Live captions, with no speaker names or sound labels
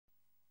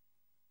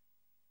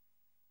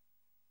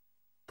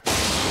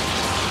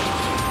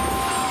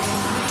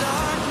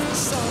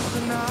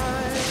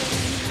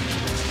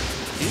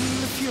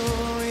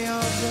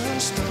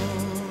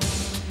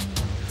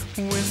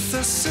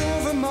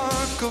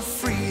spark of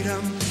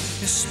freedom,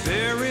 his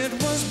spirit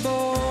was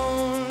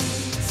born.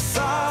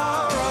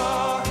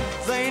 Thowra,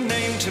 they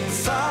named him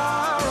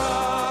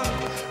Thowra,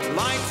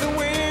 like the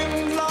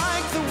wind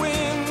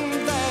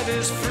that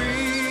is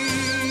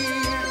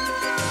free.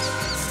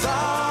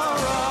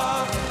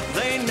 Thowra,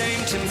 they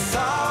named him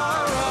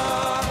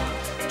Thowra,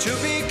 to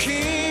be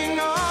king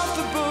of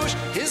the bush,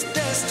 his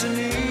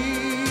destiny.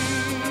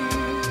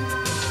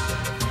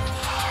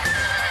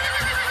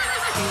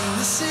 In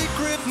the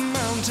secret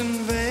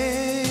mountain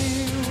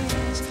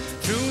vales,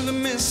 through the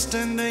mist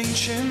and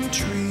ancient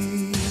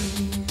trees,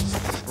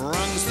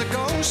 runs the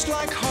ghost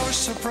like horse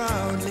so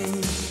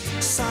proudly,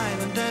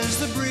 silent as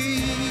the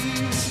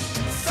breeze.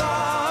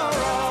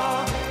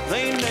 Thowra,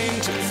 they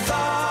named him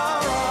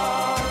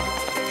Thowra,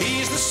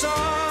 he's the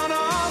son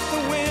of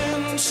the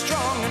wind,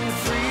 strong and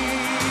free.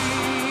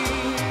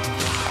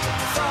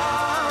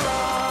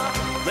 Thowra,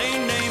 they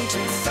named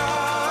him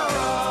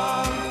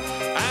Thowra,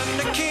 and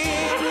a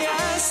king,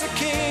 yes, a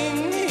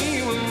king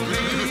he will be.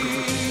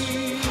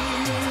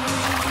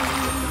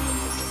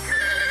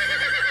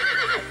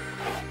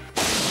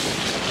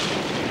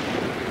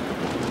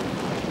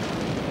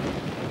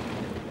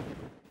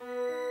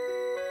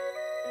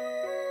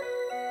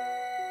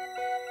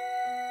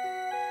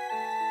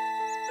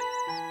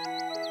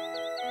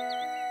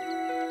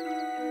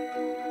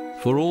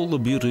 For all the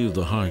beauty of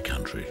the high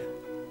country,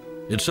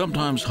 it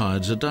sometimes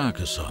hides a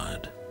darker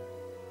side.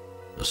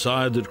 A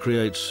side that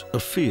creates a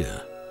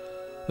fear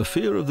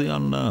of the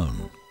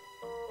unknown.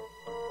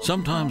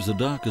 Sometimes the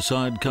darker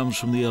side comes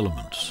from the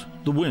elements,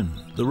 the wind,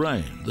 the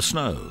rain, the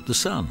snow, the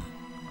sun.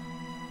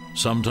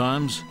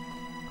 Sometimes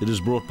it is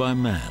brought by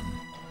man.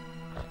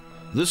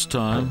 This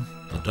time,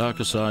 the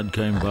darker side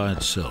came by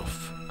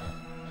itself.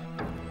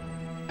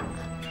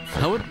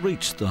 How it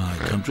reached the high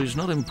country is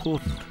not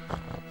important.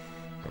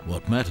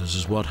 What matters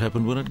is what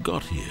happened when it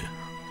got here.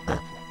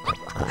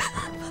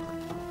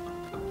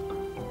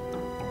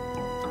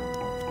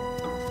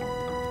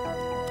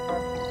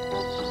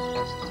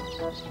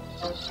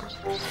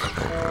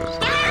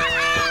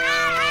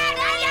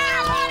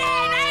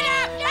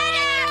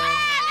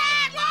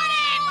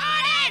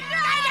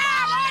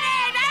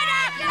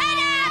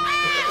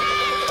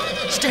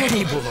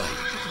 Steady, boy.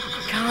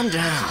 Calm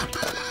down.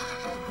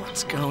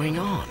 What's going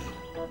on?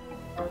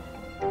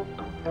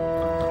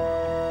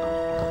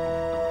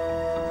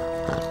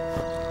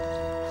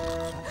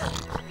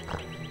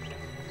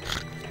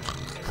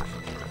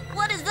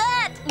 What is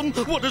that?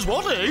 What is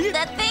what, eh?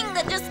 That thing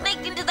that just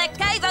sneaked into that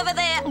cave over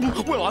there.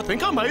 Well, I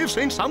think I may have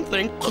seen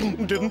something.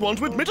 Didn't want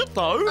to admit it,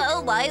 though.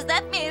 Oh, why is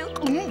that, Mew?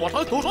 What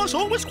I thought I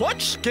saw was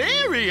quite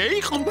scary,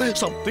 eh?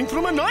 Something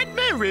from a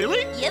nightmare,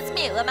 really. Yes,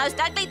 Mew, a most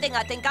ugly thing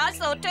I think I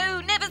saw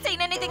too. Never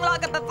seen anything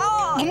like it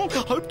before.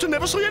 Hope to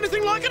never see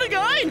anything like it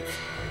again.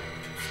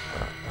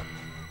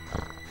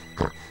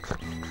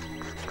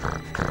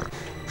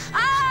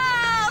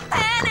 Oh,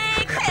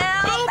 panic!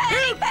 Help!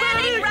 Panic!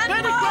 Panic!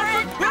 Run for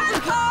it!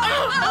 Run for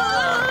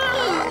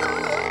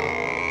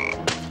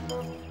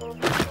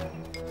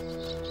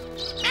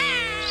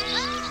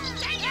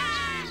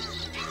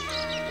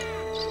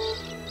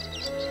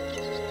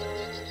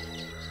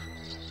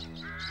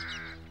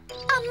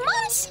A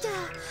monster!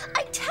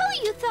 I tell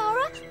you,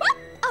 Thowra,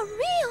 a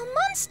real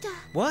monster.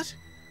 What?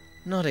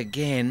 Not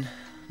again.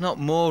 Not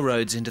more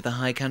roads into the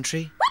high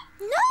country.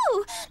 No,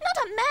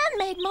 not a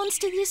man-made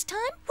monster this time.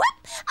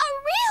 A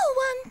real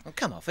one. Oh,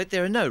 come off it.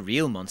 There are no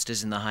real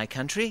monsters in the high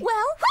country.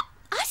 Well,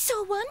 I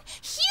saw one.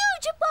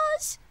 Huge it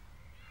was.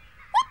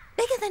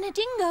 Bigger than a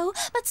dingo,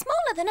 but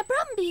smaller than a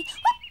Brumby.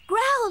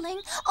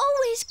 Growling,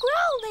 always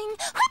growling.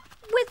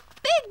 With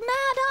big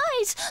mad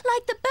eyes,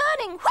 like the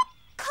burning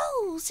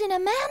coals in a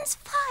man's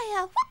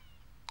fire.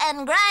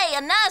 And grey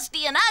and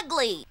nasty and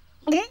ugly.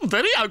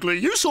 Very ugly.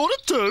 You saw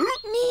it too.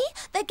 Me,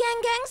 the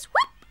gangs,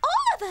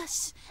 all of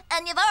us.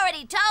 And you've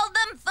already told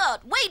them,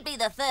 thought we'd be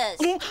the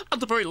first. At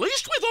the very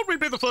least, we thought we'd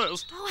be the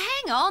first. Oh,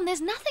 hang on. There's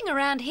nothing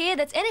around here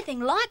that's anything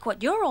like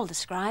what you're all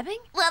describing.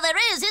 Well, there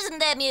is, isn't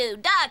there, Mew?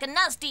 Dark and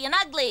nasty and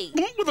ugly.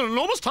 With an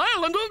enormous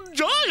tail and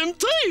giant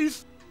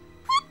teeth.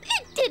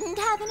 It didn't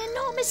have an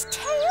enormous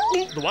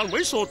tail. The one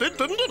we saw did,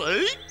 didn't it,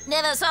 eh?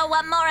 Never saw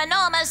one more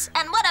enormous.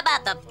 And what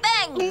about the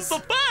fangs? The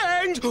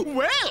fangs?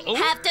 Well...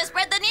 Have to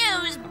spread the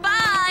news.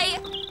 Bye.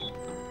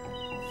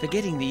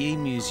 Forgetting the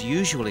emu's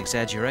usual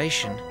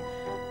exaggeration,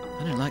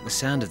 I don't like the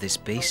sound of this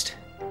beast.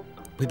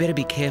 We better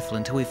be careful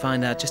until we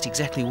find out just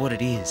exactly what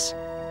it is.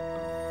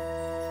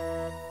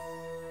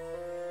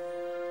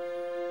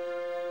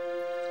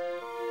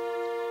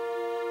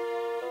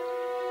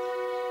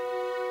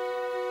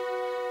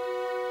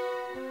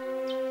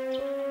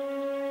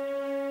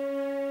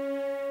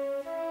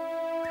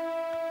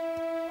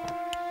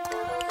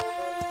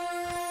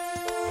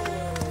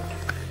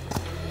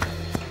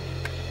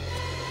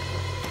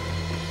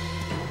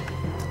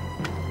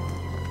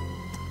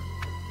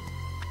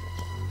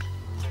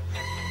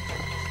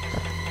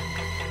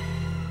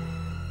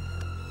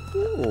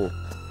 Ooh.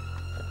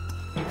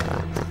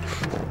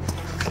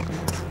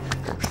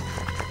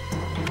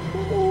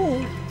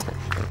 Ooh.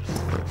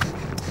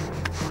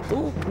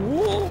 Ooh.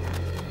 Ooh.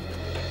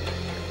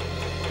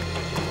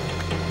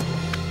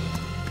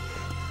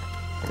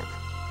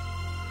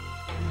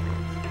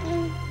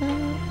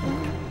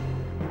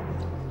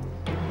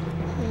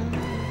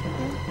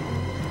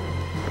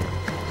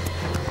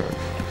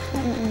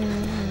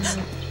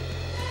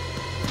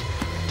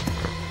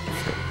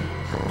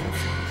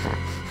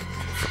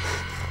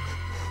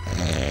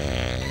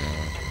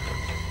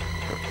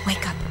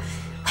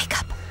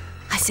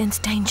 sense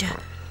danger.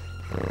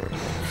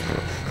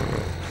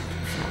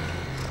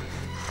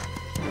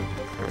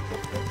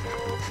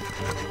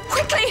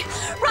 Quickly!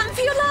 Run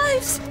for your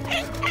lives!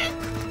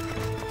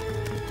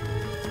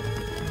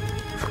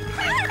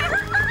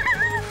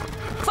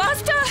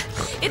 Faster!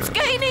 It's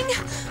gaining!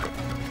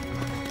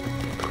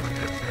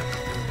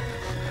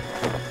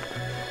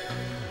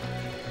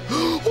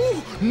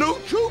 Oh, no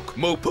joke,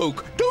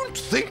 Mopoke. Don't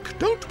think,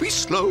 don't be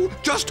slow.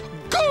 Just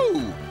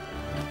go!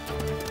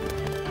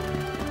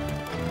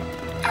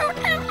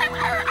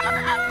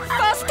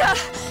 Faster!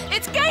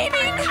 It's gaining!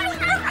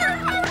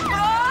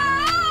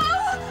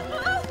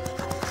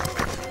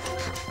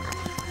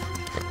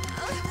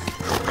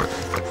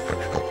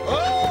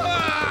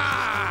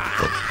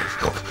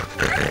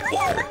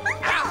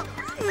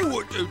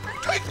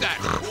 Take that!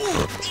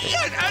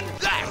 And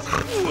that!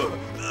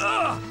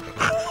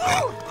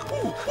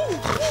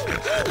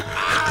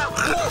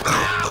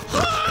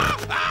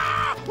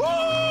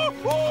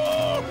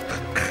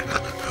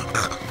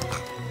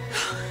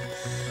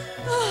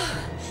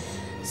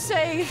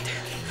 Saved.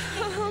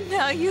 Oh,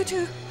 now you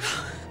two.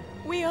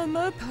 We are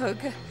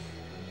Mopoke. What?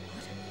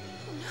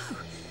 Oh, no.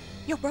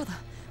 Your brother.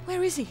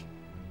 Where is he?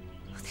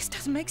 Oh, this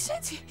doesn't make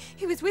sense.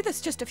 He was with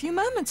us just a few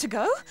moments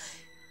ago.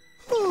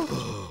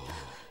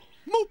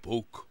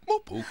 Mopoke,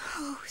 Mopoke.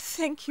 Oh,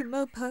 thank you,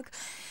 Mopoke.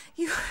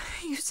 You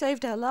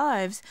saved our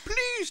lives.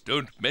 Please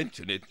don't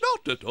mention it,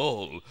 not at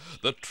all.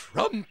 The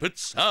trumpet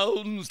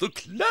sounds, the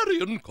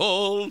clarion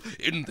call.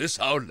 In this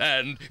our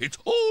land, it's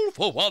all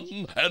for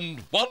one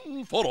and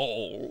one for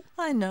all.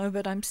 I know,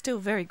 but I'm still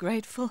very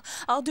grateful.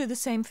 I'll do the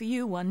same for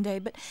you one day,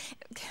 but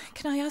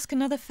can I ask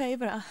another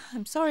favour?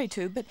 I'm sorry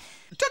to, but...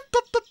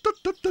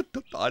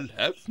 I'll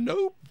have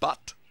no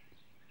but.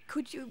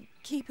 Could you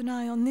keep an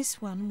eye on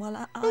this one while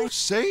I... Oh,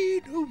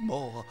 say no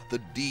more. The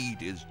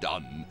deed is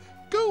done.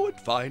 Go and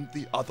find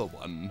the other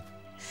one.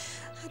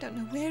 I don't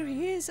know where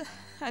he is.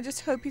 I just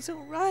hope he's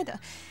all right.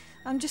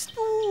 I'm just...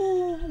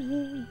 Go.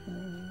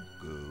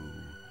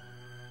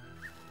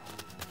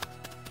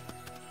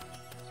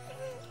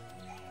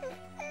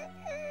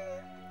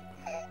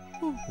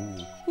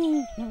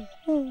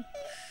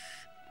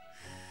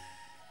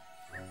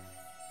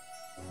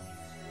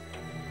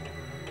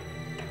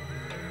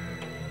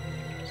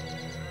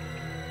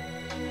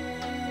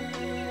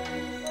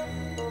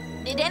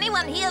 Did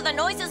anyone hear the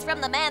noises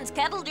from the man's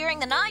cattle during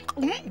the night?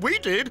 We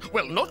did.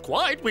 Well, not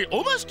quite. We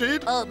almost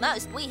did.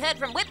 Almost. We heard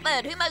from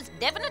Whitbird, who most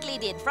definitely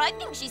did.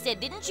 Frightening, she said,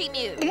 didn't she,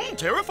 Mew?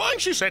 Terrifying,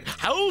 she said.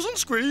 Howls and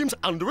screams.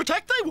 Under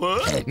attack they were.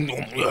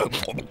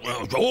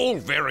 It's all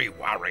very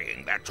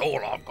worrying, that's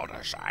all I've got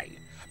to say.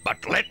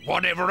 But let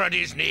whatever it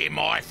is near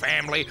my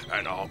family,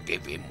 and I'll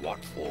give him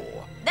what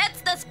for.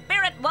 That's the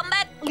spirit,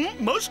 Wombat.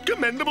 Most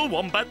commendable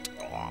Wombat.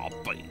 Oh,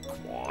 be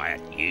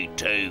quiet, you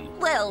two.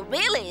 Well,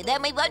 really,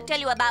 then we won't tell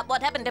you about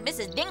what happened to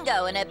Mrs.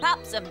 Dingo and her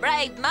pups and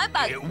brave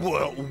Mopoke.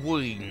 Well,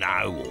 we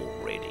know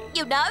already.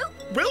 You know?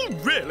 Well,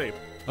 really.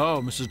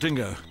 Oh, Mrs.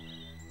 Dingo.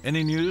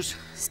 Any news?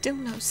 Still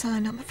no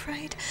sign, I'm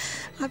afraid.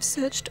 I've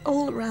searched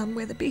all around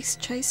where the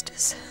beast chased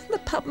us. The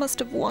pup must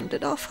have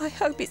wandered off. I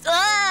hope he's...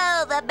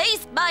 Oh, the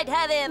beast might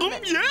have him.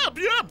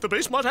 Yeah, the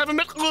beast might have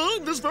him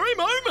this very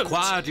moment.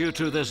 Quiet, you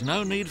two. There's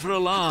no need for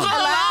alarm.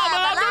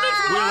 Alarm!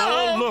 We'll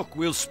all look.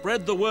 We'll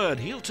spread the word.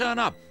 He'll turn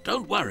up.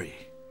 Don't worry.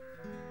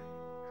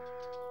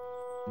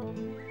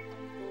 Baby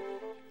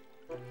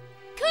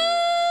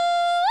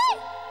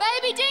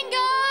Dingo!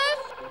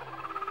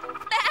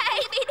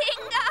 Baby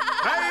Dingo!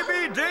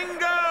 Baby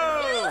Dingo!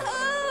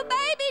 Yoo-hoo,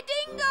 Baby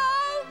Dingo!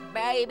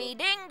 Baby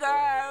Dingo!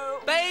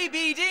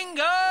 Baby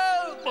Dingo!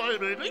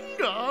 Baby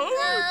Dingo.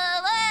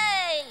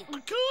 Away!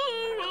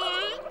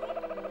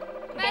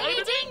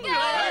 Baby Dingo!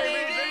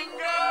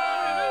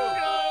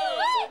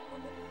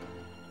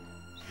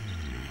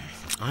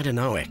 I don't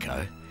know,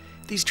 Echo.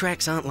 These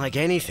tracks aren't like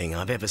anything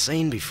I've ever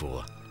seen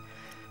before.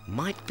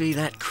 Might be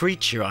that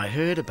creature I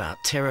heard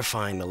about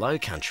terrifying the Low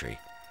Country.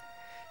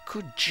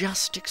 Could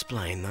just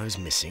explain those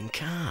missing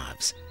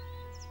calves.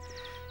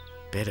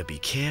 Better be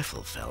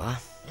careful, fella.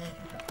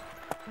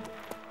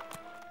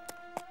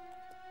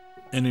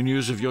 Any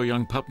news of your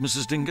young pup,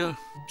 Mrs. Dingo?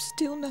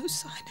 Still no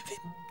sign of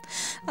him.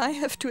 I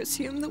have to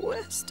assume the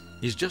worst.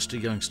 He's just a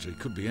youngster. He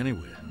could be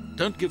anywhere.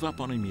 Don't give up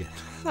on him yet.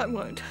 I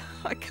won't.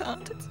 I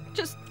can't. It's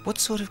just... What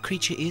sort of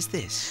creature is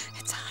this?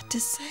 It's hard to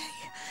say.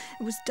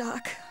 It was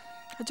dark.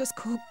 I just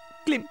caught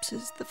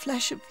glimpses, the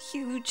flash of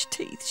huge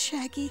teeth,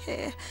 shaggy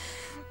hair,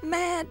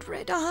 mad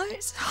red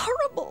eyes.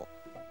 Horrible.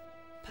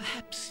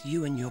 Perhaps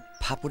you and your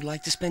pup would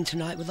like to spend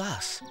tonight with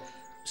us.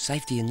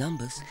 Safety in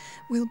numbers.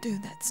 We'll do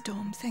that,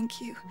 Storm. Thank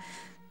you.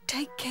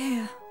 Take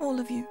care, all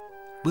of you.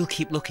 We'll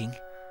keep looking.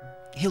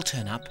 He'll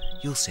turn up.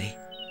 You'll see.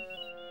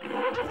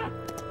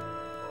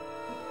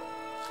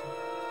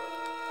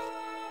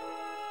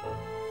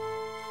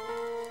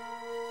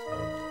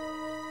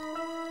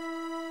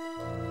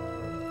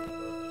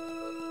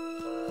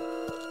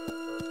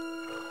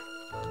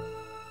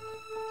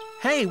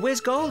 Hey, where's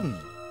Golden?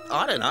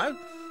 I don't know.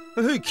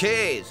 Who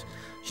cares?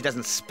 She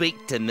doesn't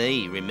speak to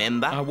me,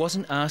 remember? I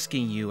wasn't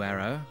asking you,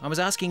 Arrow. I was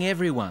asking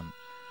everyone.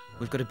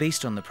 We've got a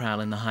beast on the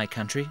prowl in the high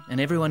country,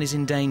 and everyone is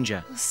in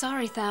danger.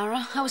 Sorry,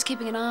 Thowra. I was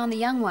keeping an eye on the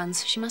young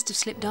ones. She must have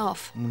slipped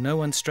off. No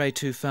one stray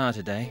too far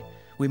today.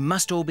 We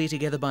must all be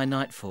together by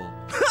nightfall.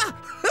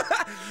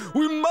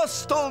 We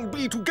must all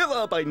be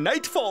together by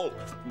nightfall.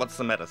 What's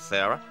the matter,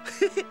 Sarah?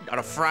 Not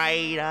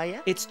afraid, are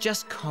you? It's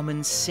just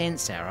common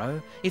sense,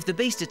 Arrow. If the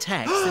beast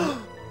attacks, then...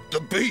 The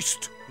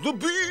beast! The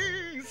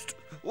beast!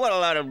 What a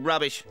load of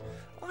rubbish.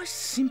 I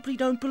simply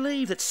don't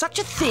believe that such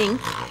a thing...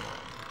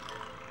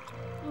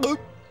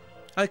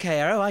 OK,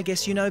 Arrow, I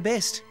guess you know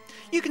best.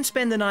 You can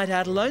spend the night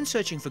out alone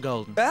searching for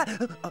Golden.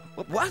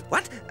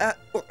 What?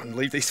 And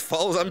leave these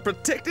foals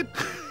unprotected?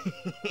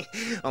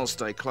 I'll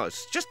stay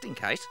close, just in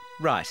case.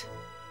 Right.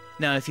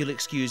 Now, if you'll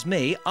excuse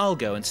me, I'll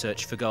go and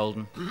search for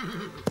Golden.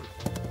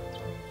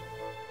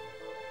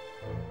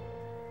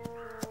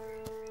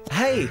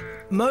 Hey,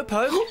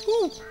 Mopo.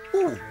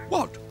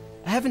 What?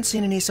 I haven't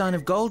seen any sign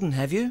of Golden,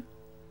 have you?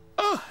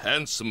 A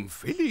handsome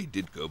filly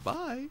did go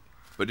by.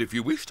 But if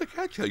you wish to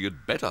catch her,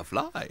 you'd better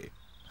fly.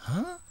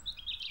 Huh?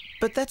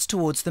 But that's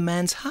towards the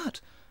man's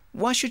hut.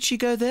 Why should she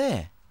go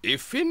there?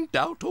 If in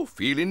doubt or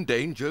feel in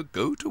danger,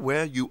 go to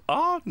where you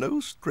are no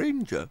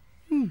stranger.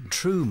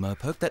 True,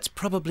 Mopoke, that's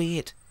probably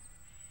it.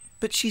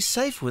 But she's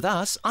safe with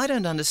us. I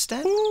don't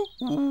understand.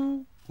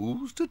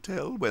 Who's to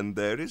tell when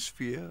there is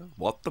fear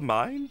what the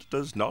mind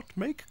does not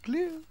make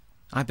clear?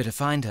 I better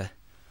find her.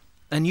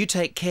 And you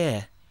take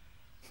care.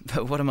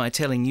 But what am I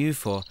telling you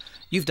for?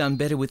 You've done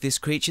better with this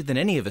creature than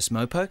any of us,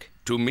 Mopoke.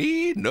 To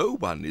me, no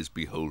one is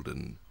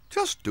beholden.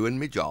 Just doing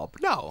me job.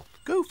 Now,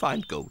 go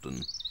find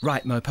Golden.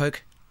 Right, Mopoke.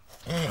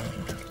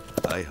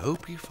 I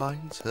hope he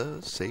finds her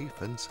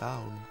safe and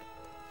sound,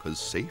 'cause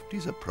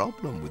safety's a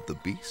problem with the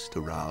beast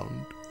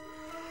around.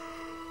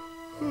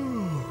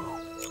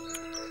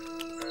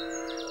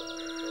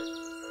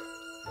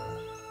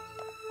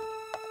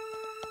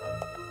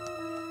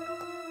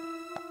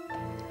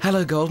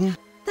 Hello, Golden.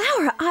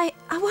 Thowra,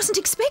 I wasn't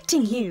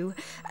expecting you.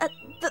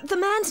 The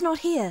man's not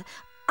here.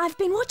 I've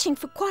been watching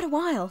for quite a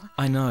while.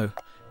 I know.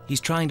 He's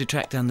trying to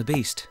track down the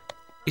beast.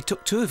 It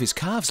took 2 of his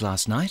calves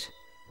last night.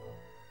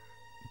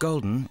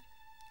 Golden,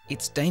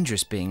 it's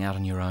dangerous being out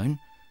on your own.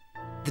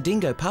 The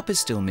dingo pup is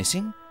still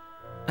missing.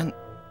 And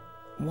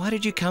why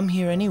did you come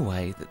here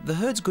anyway? The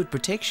herd's good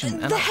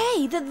protection. And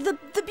hay,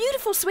 the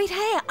beautiful sweet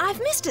hay. I've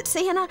missed it,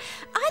 see, and I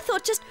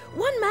thought just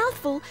one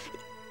mouthful.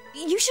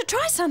 You should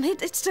try some.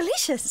 It's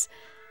delicious.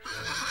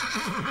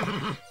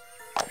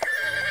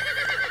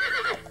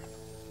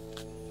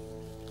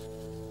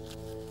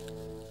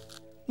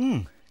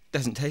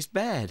 Doesn't taste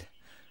bad.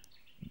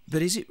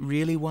 But is it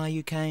really why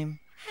you came?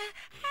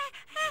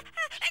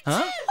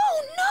 Huh?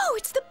 Oh no,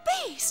 it's the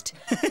beast!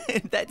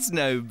 That's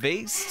no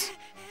beast.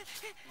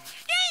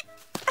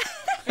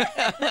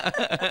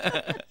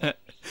 That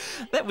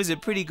was a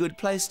pretty good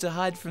place to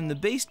hide from the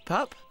beast,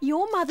 pup.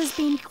 Your mother's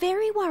been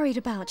very worried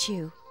about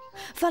you.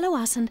 Follow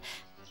us and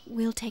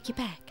we'll take you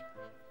back.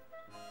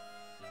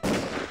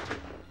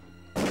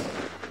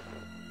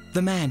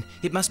 The man.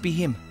 It must be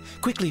him.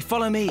 Quickly,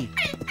 follow me.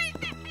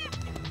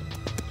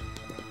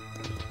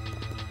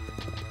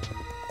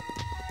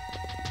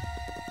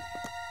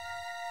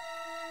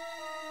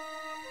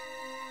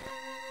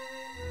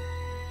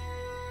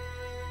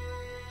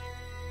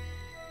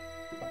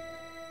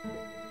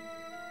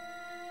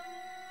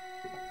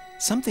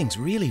 Something's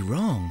really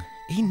wrong.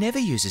 He never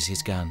uses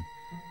his gun.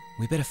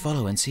 We better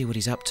follow and see what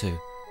he's up to.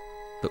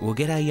 But we'll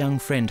get our young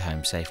friend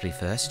home safely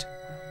first.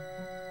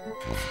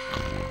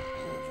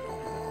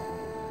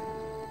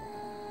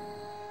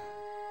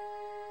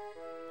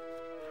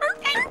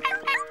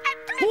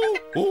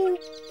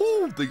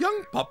 The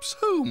young pup's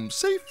home,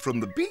 safe from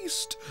the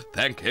beast.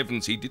 Thank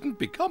heavens he didn't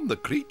become the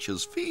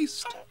creature's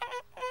feast.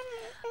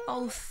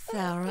 Oh,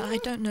 Thowra, I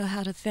don't know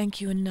how to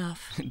thank you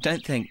enough.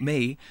 Don't thank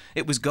me.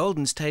 It was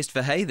Golden's taste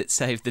for hay that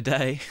saved the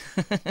day.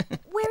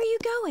 Where are you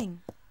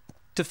going?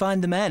 To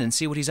find the man and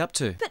see what he's up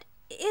to. But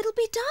it'll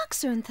be dark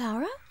soon,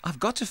 Thowra. I've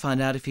got to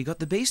find out if he got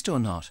the beast or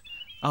not.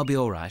 I'll be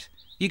all right.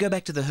 You go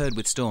back to the herd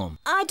with Storm.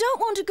 I don't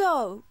want to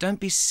go. Don't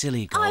be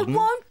silly, Golden. I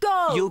won't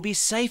go. You'll be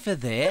safer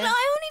there. But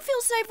I only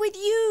feel safe with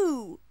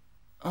you.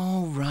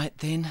 All right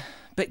then,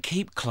 but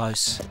keep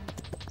close.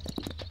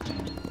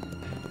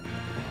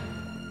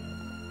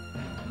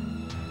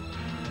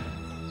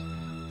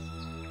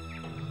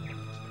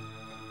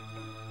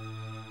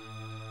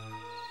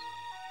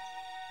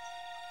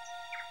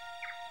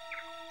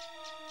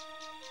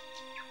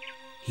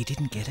 He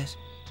didn't get it.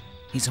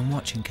 He's on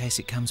watch in case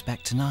it comes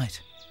back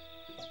tonight.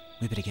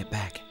 We better get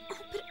back. Oh,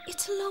 but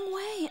it's a long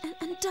way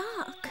and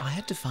dark. I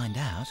had to find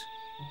out,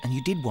 and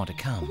you did want to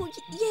come. Well,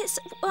 yes,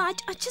 well, I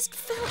just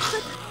felt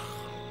that...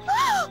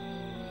 Oh!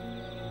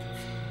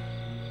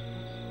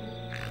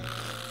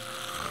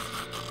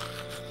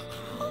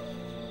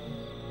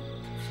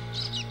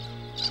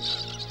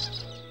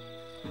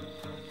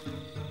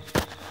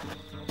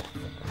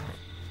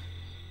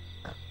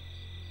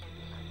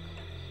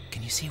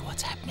 Can you see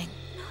what's happening?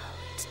 No,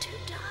 it's too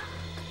dark.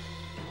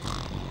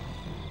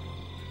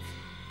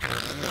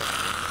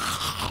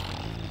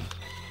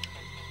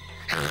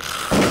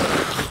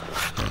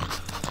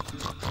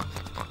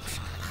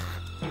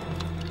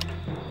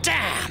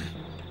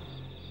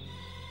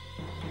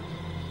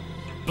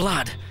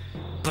 blood,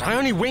 but I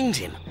only winged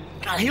him.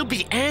 He'll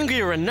be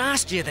angrier and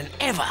nastier than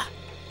ever.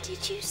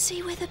 Did you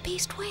see where the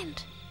beast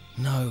went?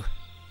 No,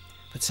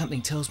 but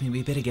something tells me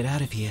we better get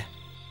out of here.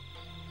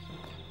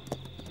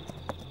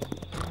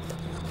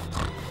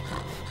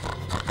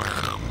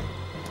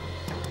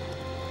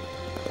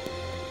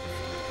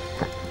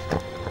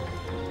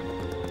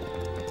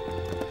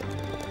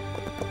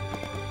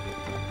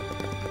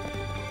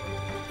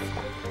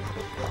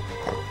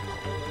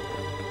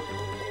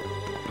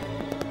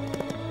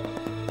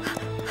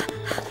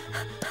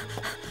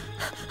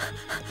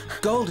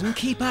 Golden,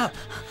 keep up.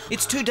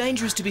 It's too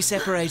dangerous to be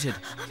separated.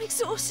 I'm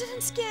exhausted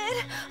and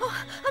scared.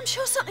 Oh, I'm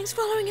sure something's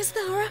following us,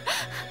 Thowra.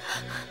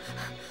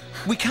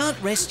 We can't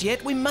rest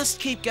yet. We must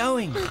keep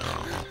going. All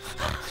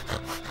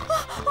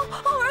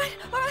right.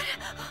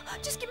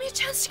 Just give me a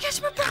chance to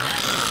catch my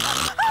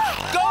breath.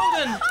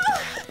 Golden!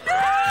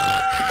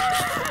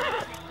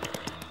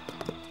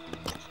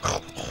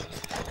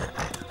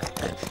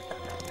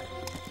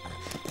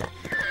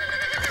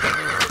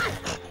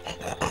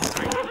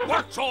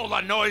 What's all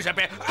the noise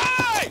about?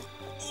 Hey!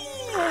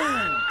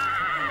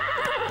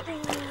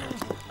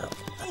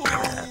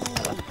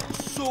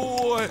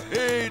 Sore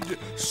head!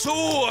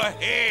 Sore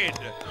head!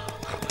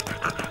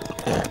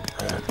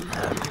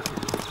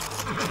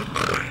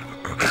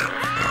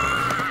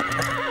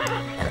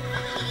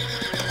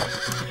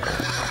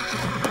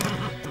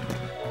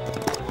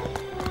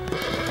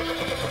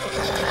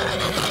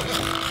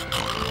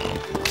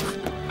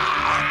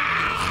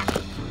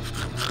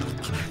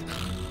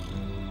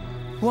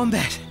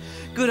 Wombat,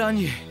 good on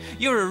you.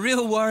 You're a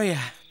real warrior.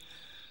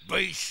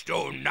 Beast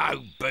or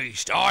no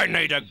beast, I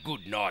need a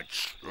good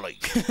night's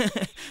sleep.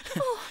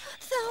 Oh,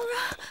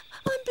 Thowra,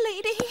 I'm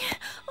bleeding.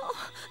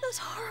 Oh, those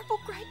horrible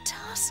great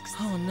tusks.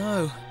 Oh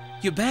no,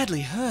 you're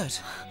badly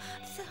hurt.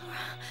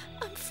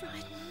 Thowra, I'm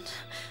frightened.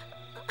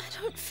 I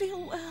don't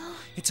feel well.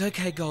 It's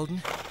okay,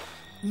 Golden.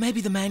 Maybe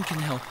the man can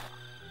help.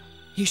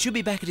 He should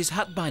be back at his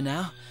hut by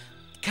now.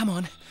 Come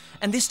on,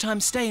 and this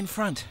time stay in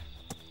front.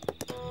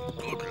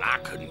 Good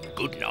luck and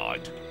good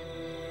night.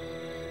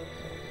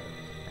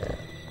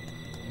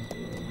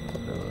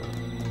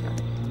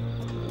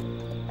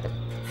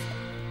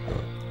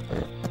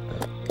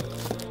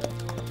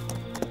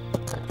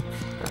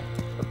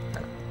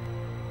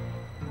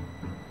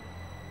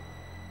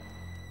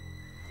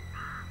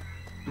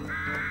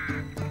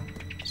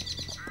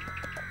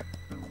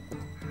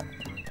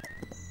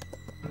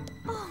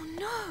 Oh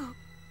no!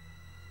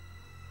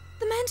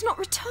 The man's not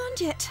returned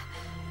yet.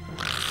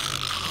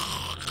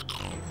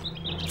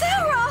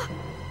 Thowra!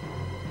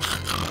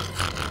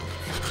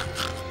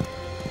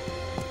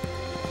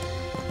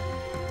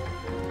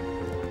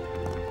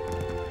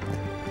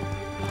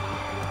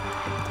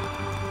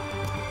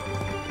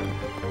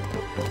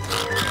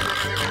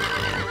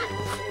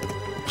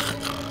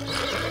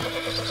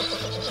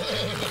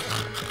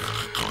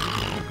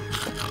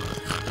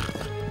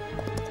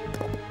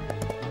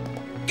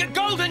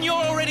 Golden, you're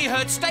already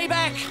hurt. Stay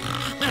back.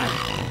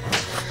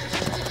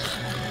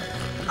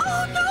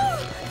 Oh no!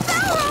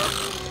 Thowra!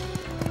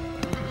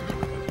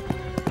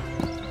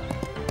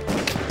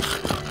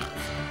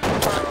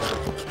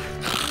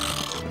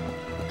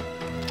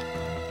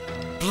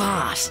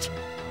 Blast!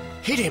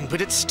 Hit him,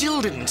 but it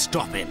still didn't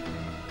stop him.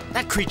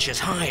 That creature's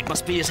hide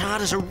must be as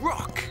hard as a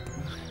rock.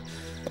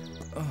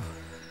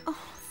 Oh,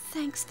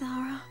 thanks,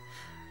 Thowra.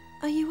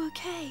 Are you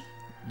okay?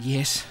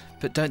 Yes,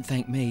 but don't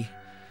thank me.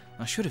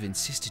 I should have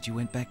insisted you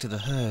went back to the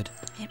herd.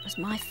 It was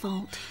my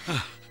fault.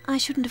 I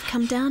shouldn't have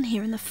come down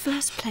here in the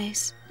first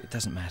place. It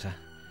doesn't matter.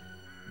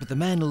 But the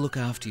man will look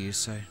after you,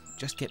 so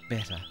just get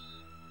better.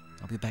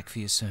 I'll be back for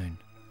you soon.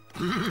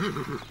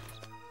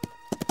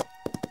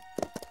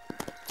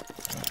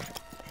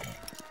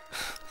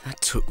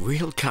 That took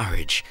real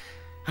courage.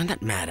 And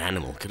that mad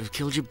animal could have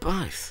killed you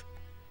both.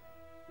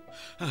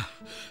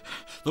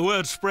 The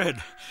word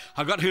spread.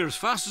 I got here as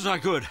fast as I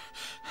could.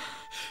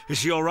 Is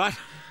she all right?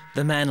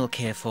 The man will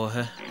care for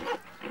her.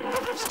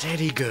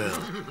 Steady, girl.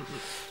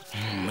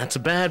 That's a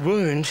bad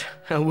wound.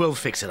 We'll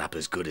fix it up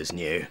as good as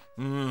new.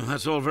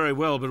 That's all very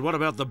well, but what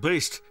about the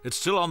beast? It's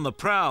still on the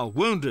prowl,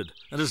 wounded,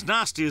 and as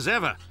nasty as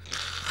ever.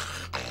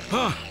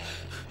 Oh,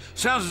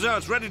 sounds as though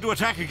it's ready to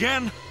attack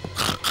again.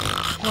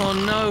 Oh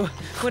no,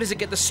 where does it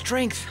get the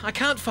strength? I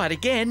can't fight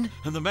again.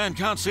 And the man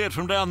can't see it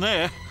from down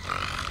there.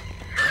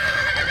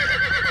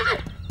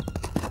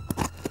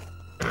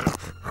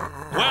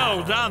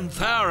 Well done,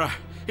 Thowra.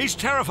 He's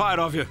terrified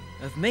of you.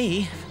 Of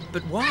me?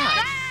 But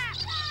why?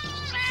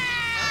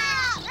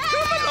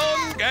 Come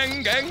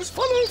along, gangs,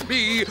 follow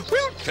me.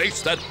 We'll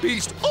chase that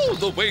beast all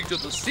the way to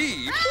the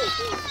sea.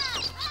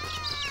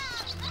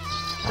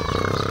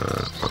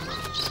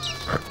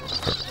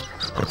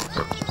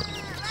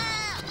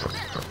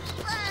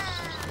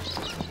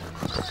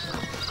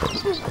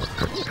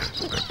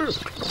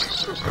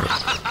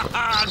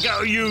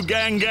 Go, you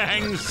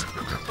gangs!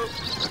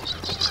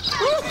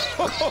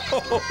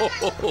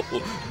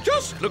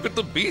 Just look at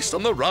the beast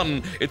on the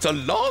run. It's a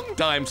long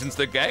time since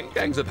the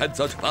gangs have had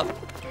such fun.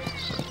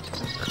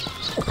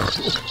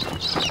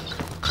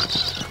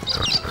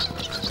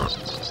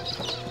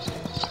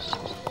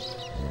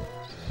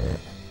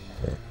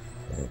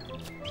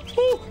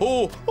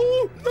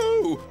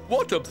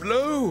 What a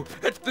blow!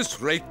 At this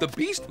rate, the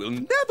beast will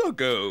never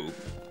go.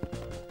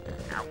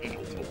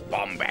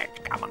 Wombat's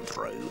coming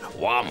through.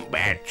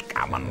 Wombat's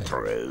coming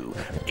through.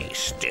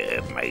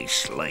 Disturb me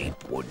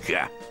sleep, would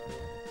ya?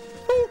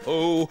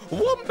 Oh,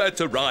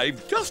 Wombats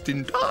arrived just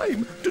in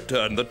time to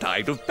turn the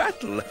tide of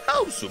battle.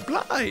 How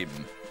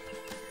sublime!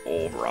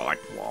 All right,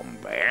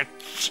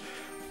 Wombats.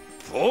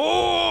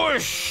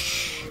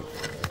 Push!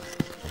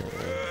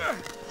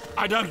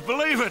 I don't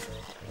believe it!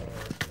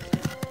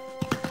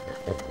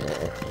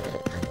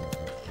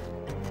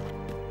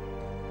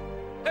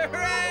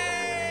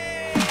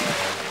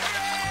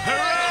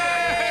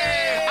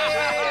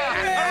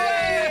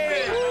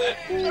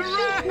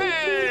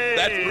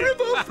 That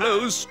river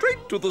flows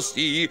straight to the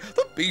sea.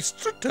 The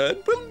beast's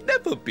return will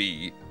never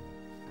be.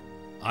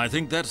 I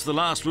think that's the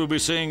last we'll be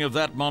seeing of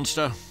that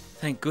monster.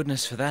 Thank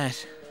goodness for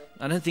that.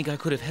 I don't think I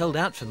could have held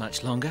out for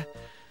much longer.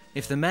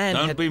 If the man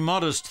Don't be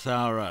modest,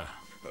 Thowra.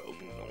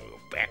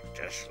 Back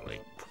to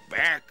sleep.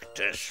 Back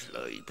to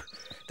sleep.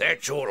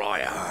 That's all I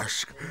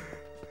ask.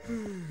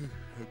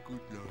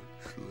 Good night,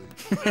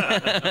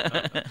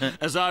 sleep.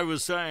 As I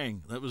was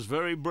saying, that was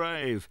very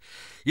brave.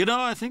 You know,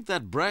 I think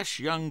that brash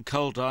young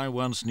colt I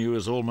once knew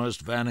has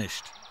almost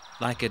vanished.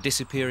 Like a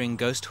disappearing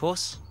ghost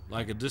horse?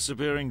 Like a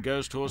disappearing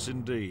ghost horse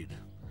indeed.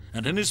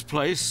 And in his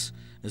place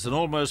is an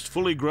almost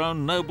fully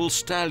grown noble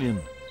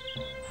stallion.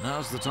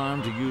 Now's the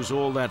time to use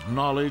all that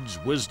knowledge,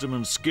 wisdom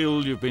and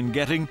skill you've been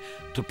getting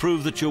to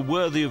prove that you're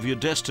worthy of your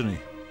destiny.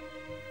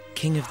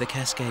 King of the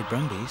Cascade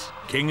Brumbies?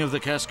 King of the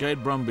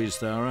Cascade Brumbies,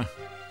 Thowra.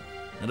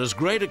 And as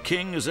great a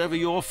king as ever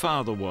your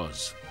father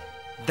was.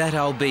 That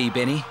I'll be,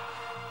 Benny.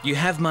 You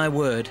have my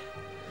word.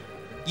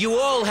 You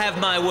all have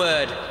my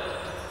word!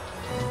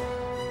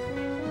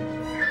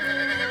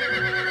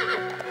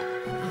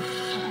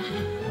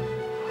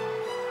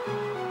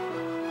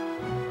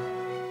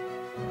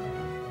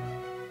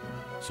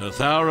 So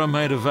Thowra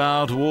made a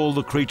vow to all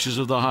the creatures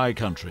of the high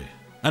country,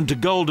 and to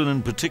Golden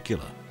in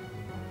particular.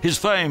 His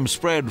fame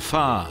spread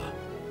far,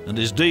 and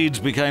his deeds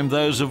became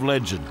those of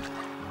legend,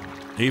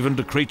 even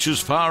to creatures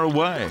far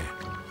away.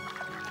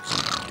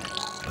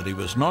 But he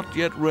was not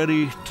yet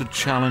ready to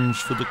challenge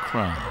for the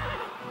crown.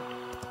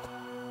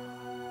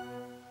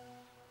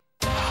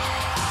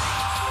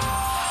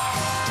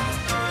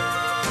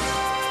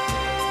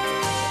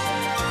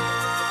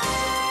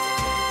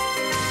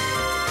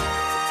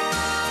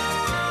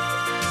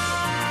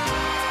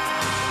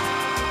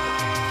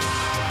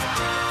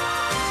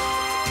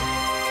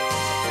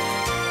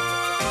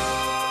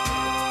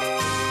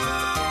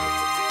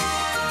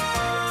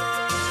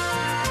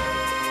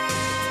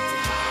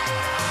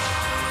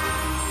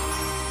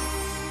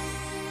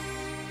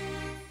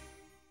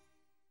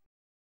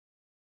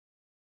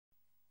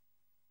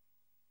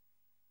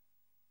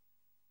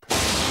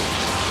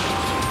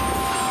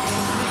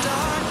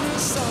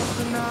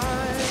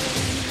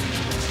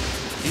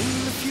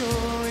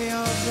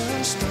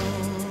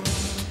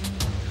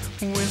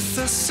 With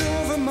the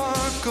silver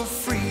mark of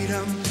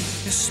freedom,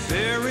 his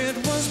spirit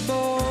was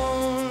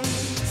born.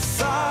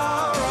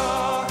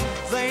 Thowra,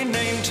 they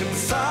named him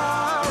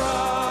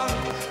Thowra,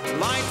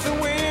 like the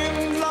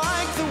wind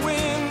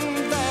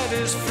that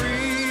is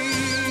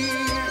free.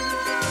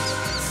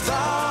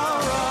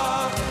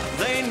 Thowra,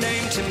 they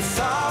named him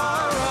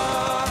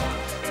Thowra,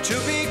 to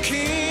be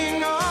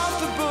king of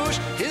the bush,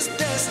 his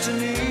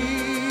destiny.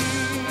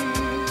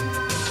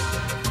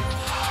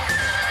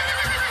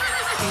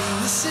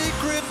 In the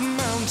secret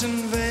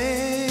mountain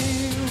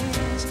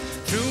vales,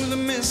 through the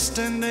mist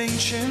and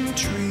ancient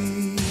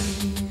trees,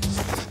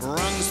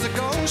 runs the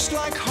ghost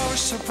like horse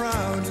so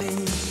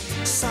proudly,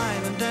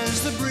 silent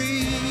as the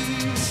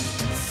breeze.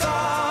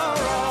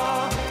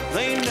 Thowra,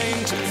 they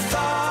named him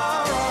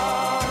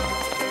Thowra,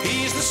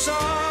 he's the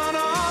son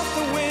of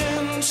the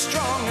wind,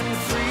 strong and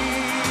free.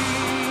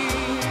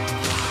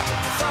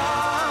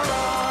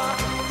 Thowra,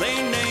 they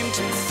named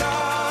him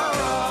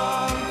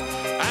Thowra,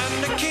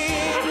 and a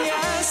king,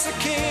 yes, a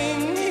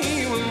king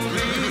he will be.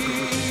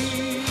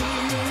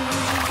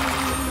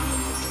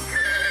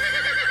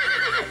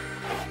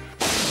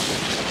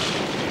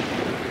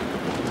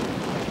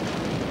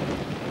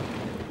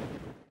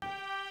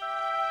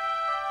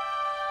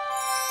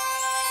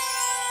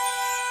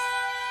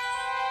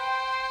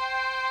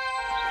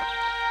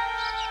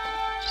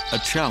 A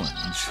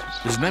challenge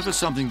is never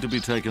something to be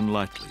taken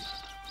lightly.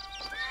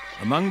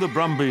 Among the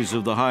Brumbies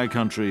of the high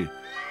country,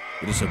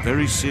 it is a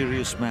very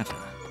serious matter.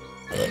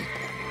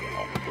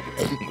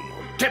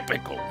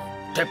 Typical.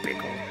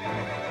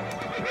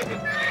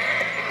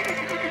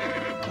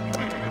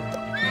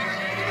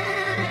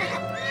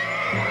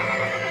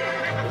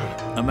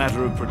 A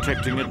matter of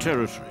protecting a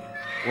territory,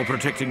 or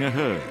protecting a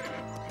herd,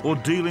 or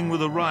dealing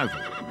with a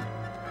rival.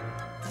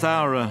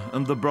 Thowra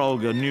and the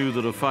Brolga knew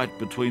that a fight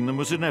between them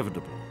was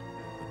inevitable.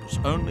 It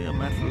was only a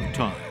matter of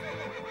time.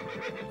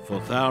 For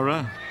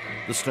Thowra,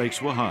 the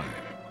stakes were high.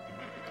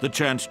 The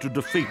chance to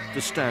defeat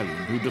the stallion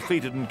who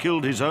defeated and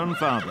killed his own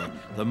father,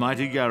 the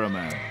mighty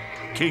Yarraman,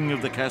 king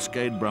of the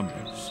Cascade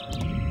Brumbies.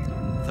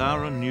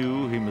 Thowra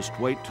knew he must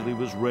wait till he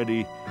was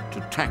ready to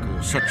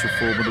tackle such a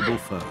formidable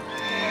foe.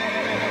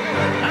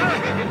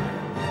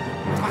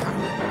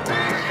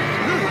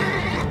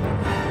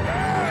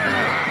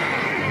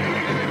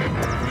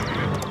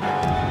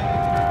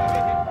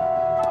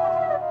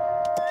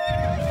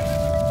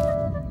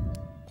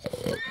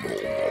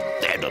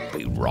 That'd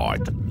be right.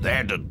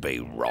 That'd be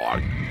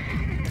right.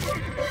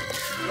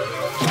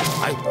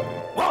 Hey,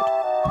 what?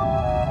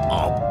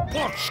 Oh,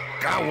 what's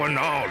going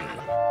on?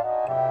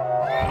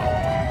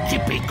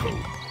 Typical,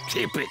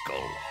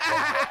 typical.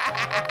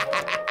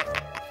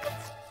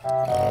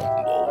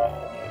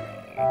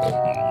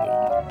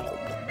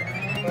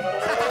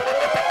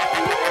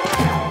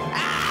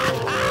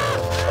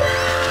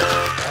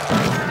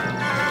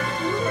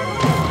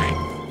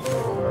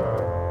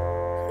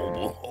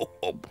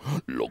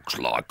 Looks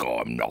like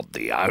I'm not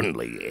the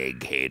only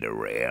egghead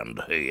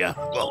around here.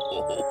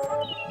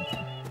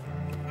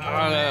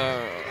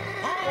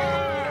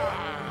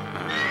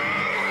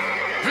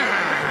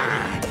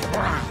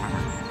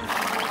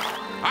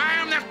 I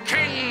am the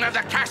king of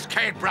the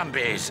Cascade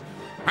Brumbies,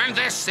 and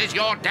this is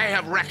your day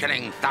of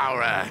reckoning,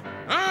 Thowra.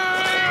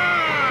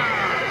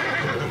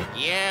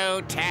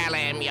 You tell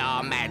him,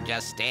 your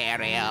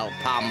magisterial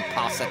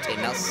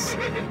pomposityness.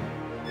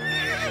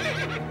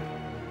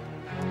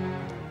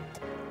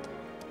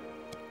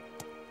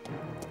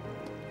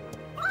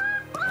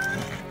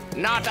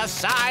 Not a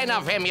sign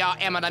of him, your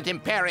eminent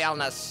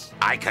imperialness.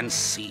 I can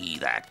see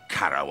that,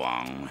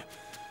 Karawong,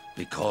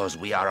 because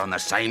we are on the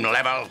same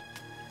level.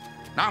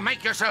 Now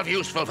make yourself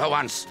useful for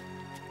once.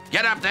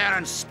 Get up there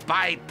and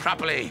spy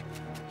properly,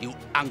 you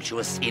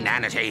unctuous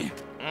inanity.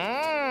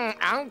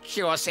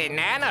 Unctuous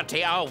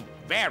inanity? Oh,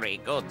 very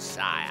good,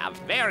 sire.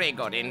 Very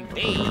good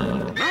indeed.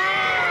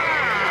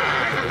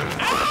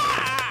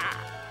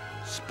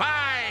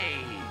 Spy!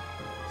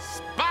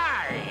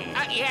 Spy!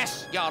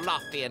 Yes, your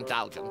lofty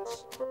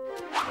indulgence.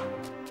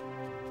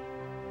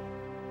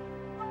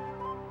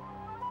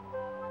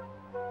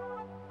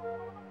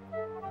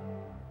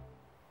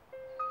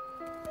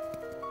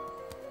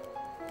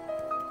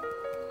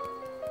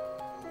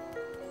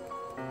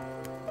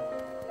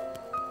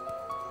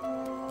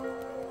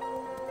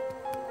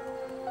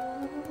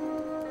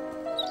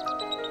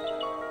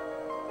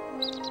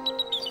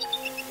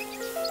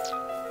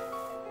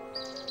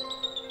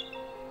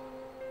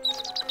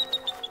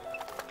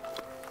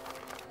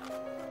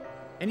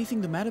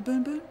 Anything the matter,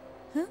 Boon Boon?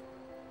 Huh?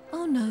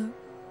 Oh, no.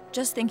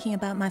 Just thinking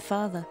about my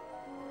father.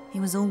 He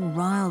was all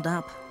riled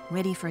up,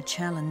 ready for a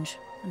challenge.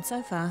 And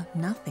so far,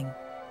 nothing.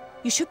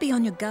 You should be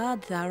on your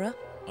guard, Thowra.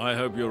 I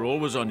hope you're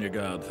always on your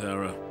guard,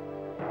 Thowra.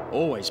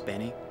 Always,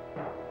 Benny.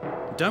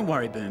 Don't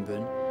worry, Boon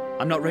Boon.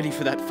 I'm not ready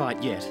for that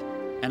fight yet.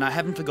 And I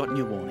haven't forgotten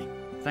your warning.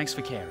 Thanks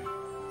for caring.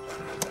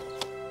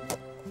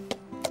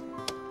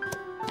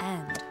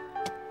 And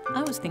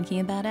I was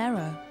thinking about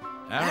Arrow.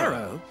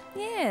 Arrow?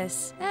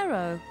 Yes,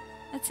 Arrow.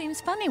 It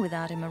seems funny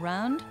without him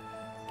around.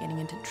 Getting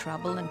into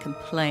trouble and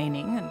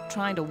complaining and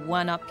trying to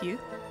one-up you.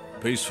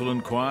 Peaceful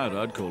and quiet,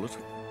 I'd call it.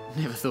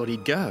 Never thought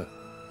he'd go.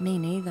 Me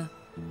neither.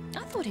 I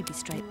thought he'd be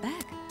straight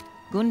back.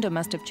 Gunda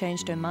must have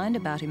changed her mind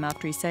about him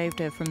after he saved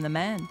her from the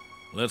man.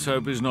 Let's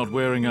hope he's not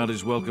wearing out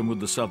his welcome with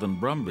the Southern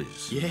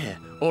Brumbies. Yeah,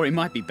 or he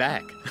might be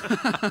back.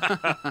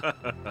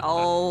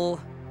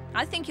 Oh,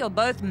 I think you're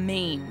both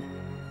mean.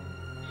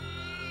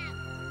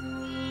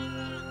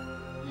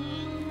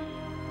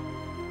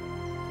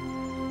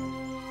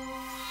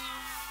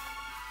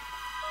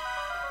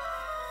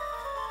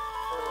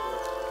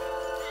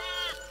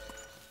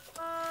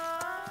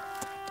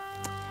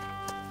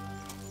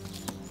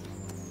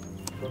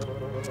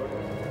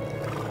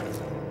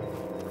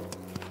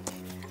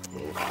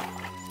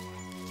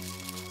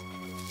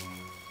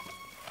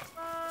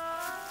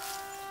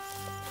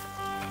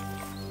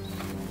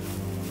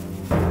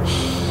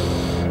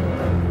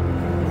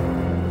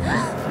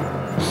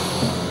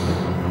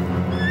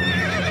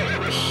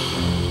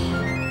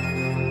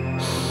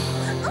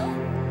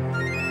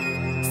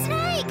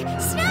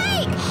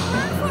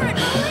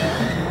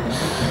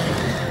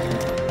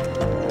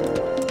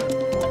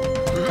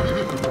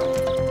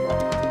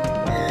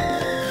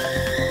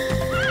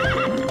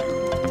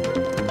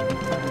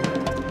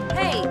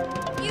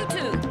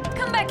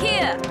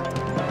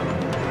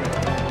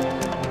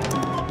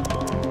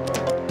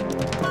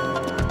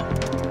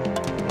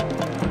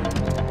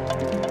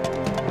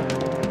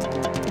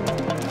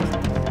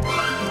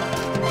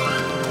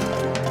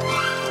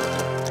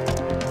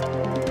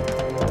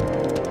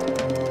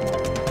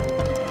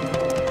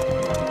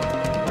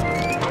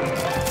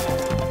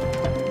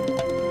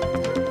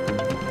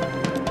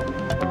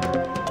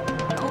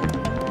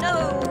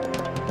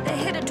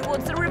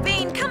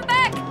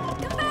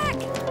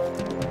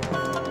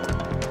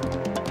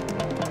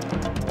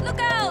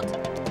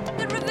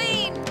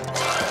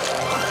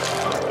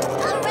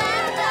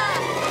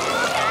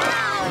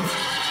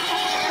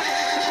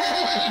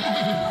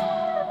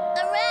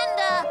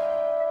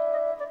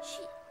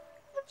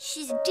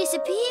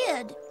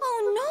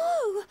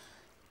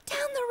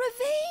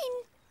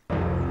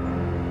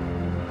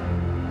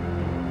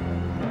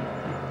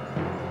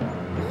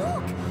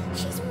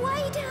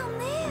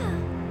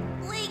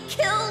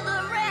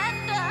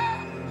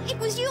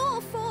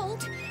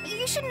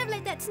 shouldn't have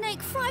let that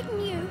snake frighten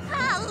you.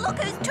 Ah, look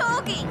who's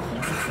talking.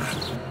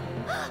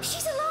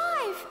 She's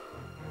alive.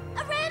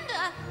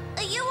 Aranda,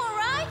 are you all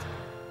right?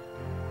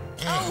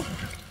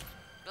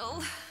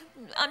 Oh,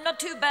 I'm not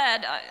too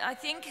bad, I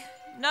think.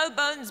 No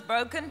bones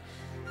broken,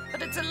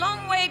 but it's a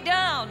long way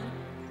down.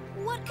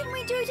 What can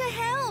we do to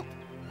help?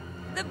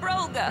 The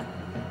Brolga.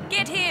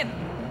 Get him.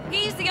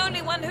 He's the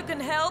only one who can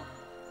help.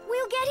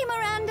 We'll get him,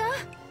 Aranda.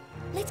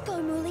 Let's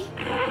go, Mooly.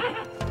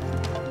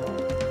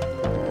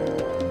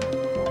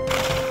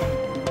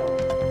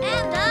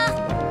 Aranda,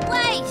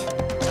 wait!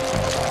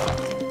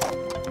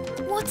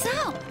 What's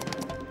up?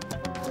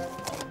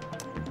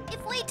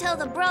 If we tell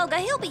the Brolga,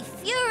 he'll be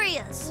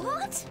furious.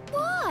 What?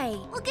 Why?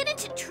 We'll get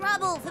into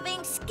trouble for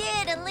being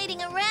scared and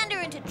leading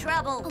Aranda into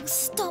trouble. Oh,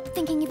 stop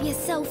thinking of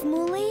yourself,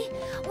 Mooly.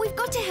 We've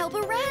got to help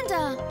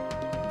Aranda.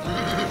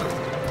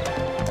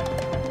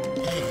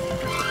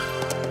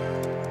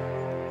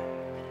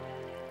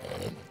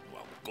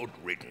 Well, good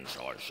riddance,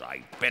 I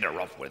say.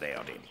 Better off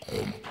without him.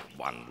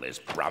 One less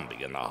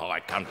Brumby in the high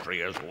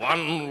country is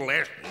one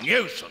less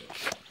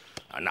nuisance.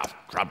 Enough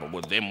trouble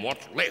with them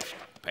what's left.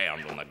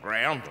 Pounding the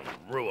ground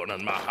and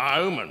ruining my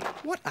home and...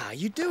 What are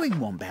you doing,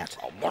 Wombat?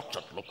 Oh, what's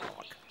it look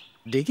like?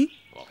 Digging?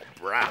 Oh,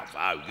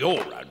 bravo,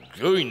 you're a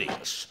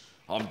genius.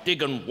 I'm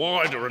digging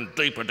wider and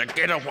deeper to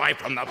get away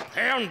from the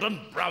pounding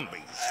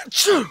Brumbies.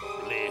 Bless you.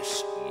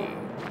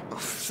 Oh,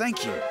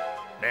 thank you.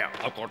 Now,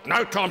 I've got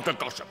no time to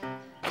gossip,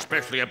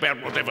 especially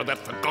about whatever that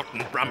forgotten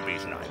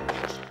Brumby's name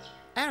is.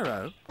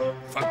 Arrow?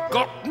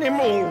 Forgotten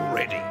him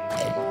already.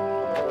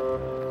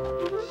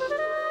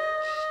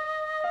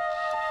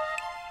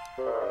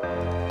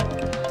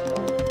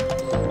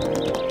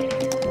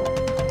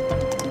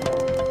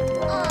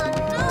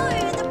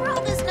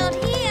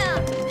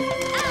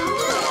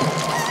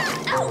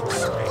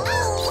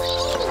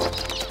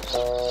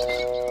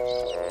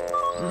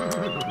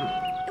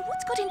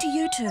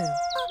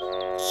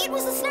 It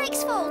was the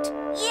snake's fault.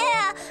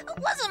 Yeah, it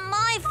wasn't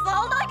my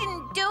fault. I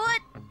didn't do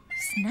it.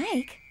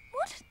 Snake?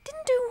 What?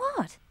 Didn't do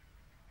what?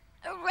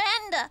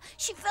 Aranda,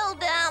 she fell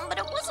down, but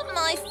it wasn't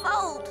my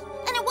fault.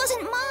 And it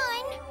wasn't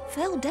mine.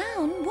 Fell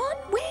down?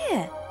 What?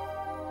 Where?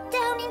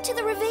 Down into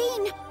the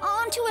ravine,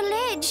 onto a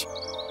ledge.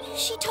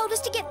 She told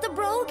us to get the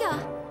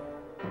Brolga.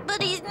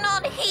 But he's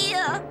not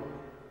here.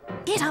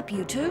 Get up,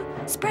 you two.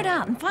 Spread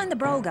out and find the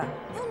Brolga.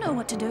 You'll know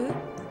what to do.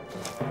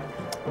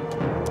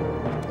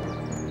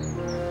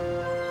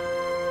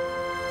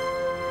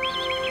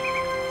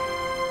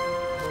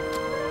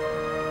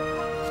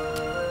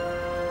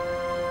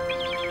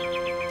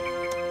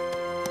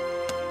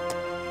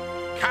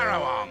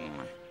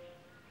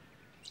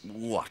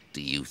 What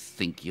do you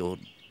think you're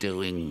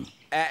doing?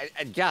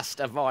 Just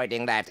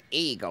avoiding that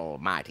eagle,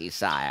 mighty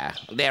sire.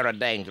 They're a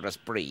dangerous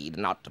breed,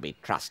 not to be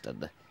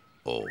trusted.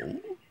 Oh?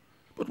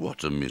 But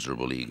what's a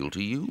miserable eagle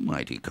to you,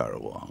 mighty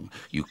Currawong?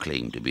 You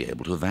claim to be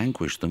able to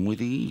vanquish them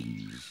with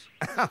ease.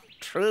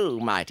 True,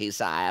 mighty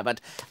sire,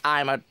 but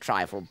I'm a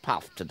trifle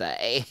puffed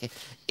today.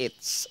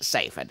 It's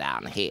safer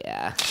down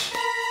here.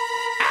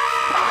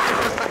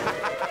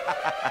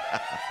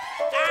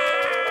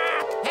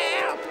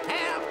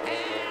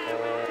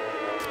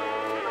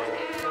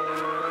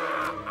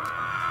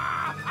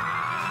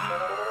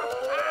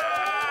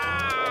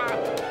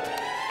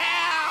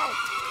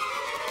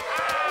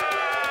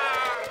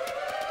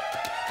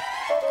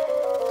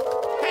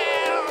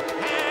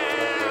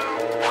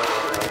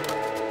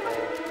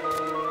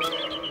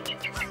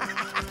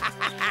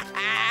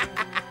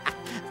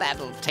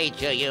 That'll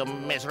teach you, you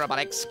miserable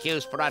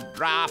excuse for a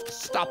draft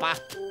stopper.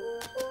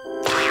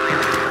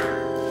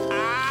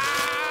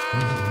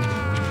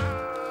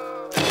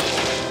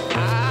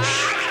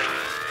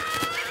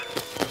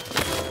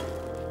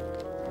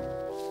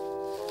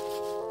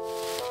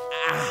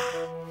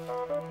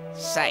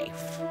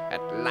 Safe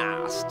at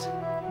last.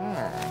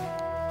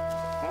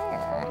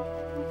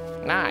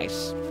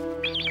 Nice.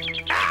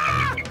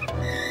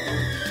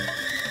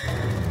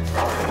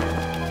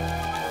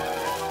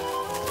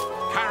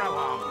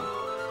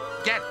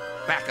 Get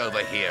back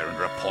over here and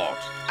report.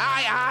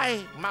 Aye,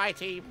 aye,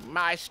 mighty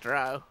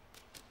maestro.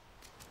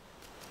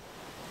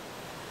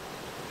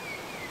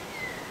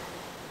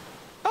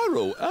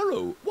 Arrow,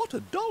 Arrow, what a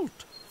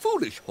dolt!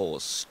 Foolish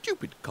horse,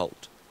 stupid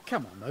colt.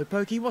 Come on,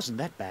 Mopoke, he wasn't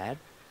that bad.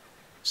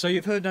 So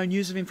you've heard no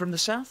news of him from the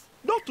south?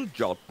 Not a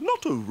jot,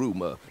 not a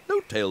rumour. No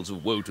tales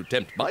of woe to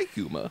tempt my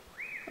humour.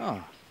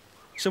 Oh,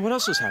 so what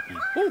else is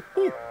happening?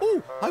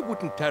 Oh, I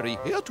wouldn't tarry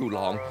here too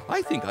long.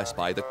 I think I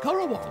spy the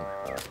Currawong.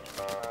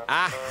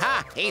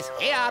 Aha! He's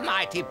here,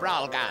 mighty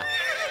Brolga.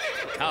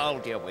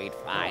 Told you we'd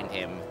find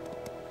him.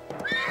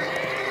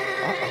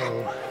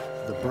 Uh-oh,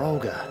 the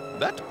Brolga.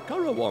 That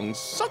Currawong's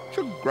such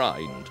a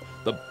grind.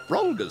 The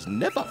Brolga's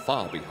never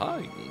far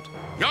behind.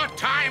 Your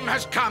time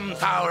has come,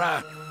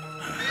 Thowra.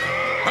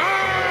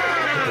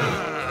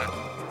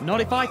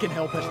 Not if I can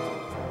help it.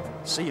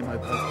 See you,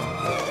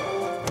 Mopoke.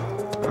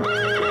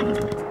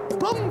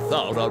 Run,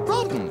 Thowra,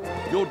 run!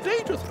 Your day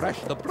to thrash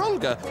the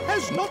Brolga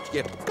has not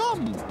yet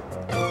come.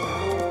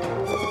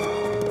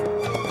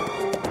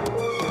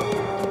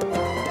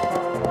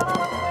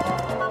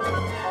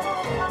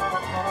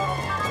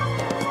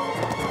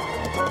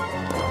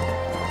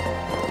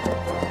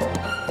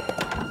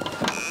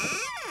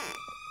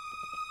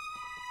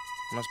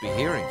 Must be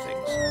hearing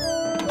things.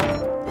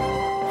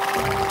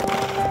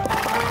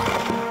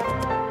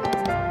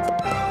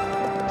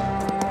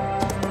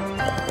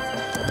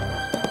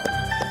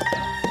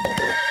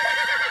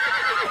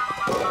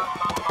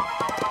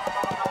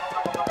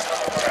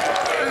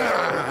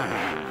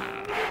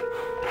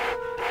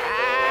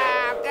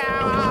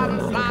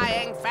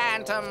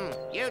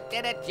 You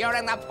did it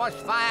during the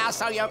bushfire,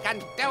 so you can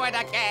do it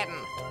again.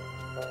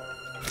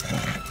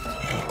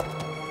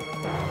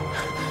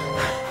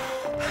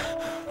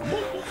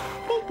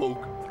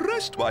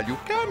 Rest while you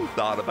can,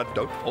 Thowra, but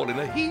don't fall in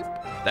a heap.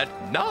 That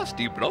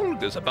nasty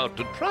Brolga's about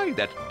to try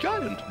that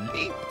giant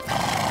leap.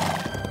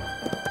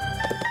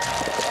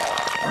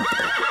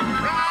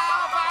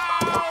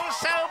 Bravo,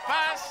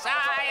 Super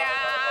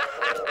Sire!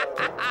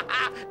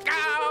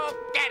 Go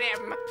get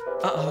him!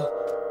 Uh-oh.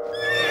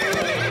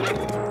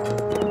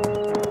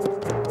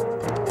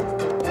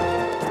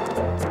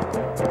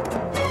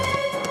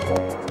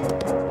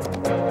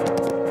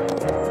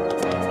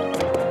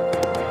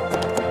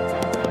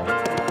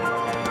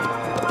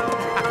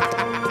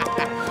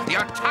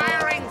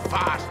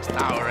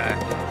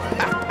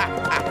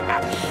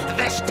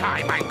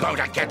 I'm going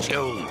to get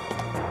you.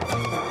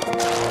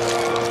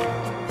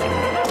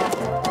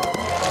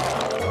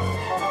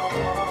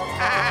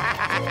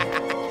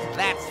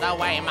 That's the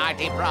way,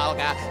 mighty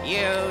Brolga.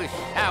 You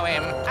show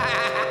him.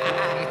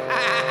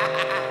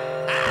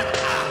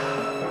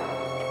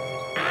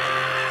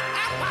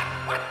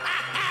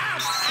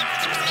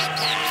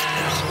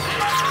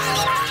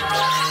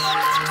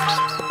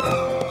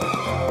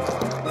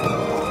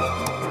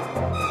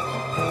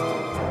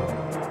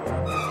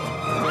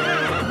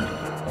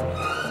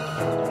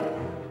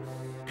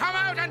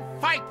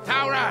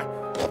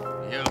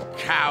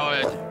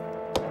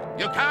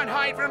 You can't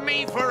hide from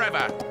me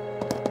forever.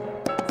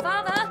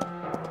 Father!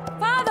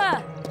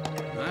 Father!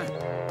 Huh?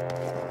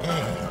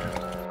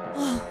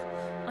 Oh,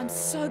 I'm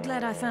so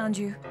glad I found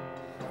you.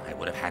 I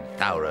would have had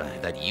Thowra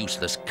if that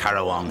useless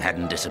Karawong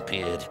hadn't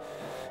disappeared.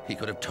 He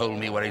could have told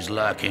me where he's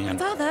lurking and...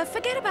 Father,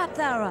 forget about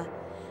Thowra.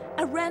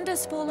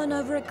 Aranda's fallen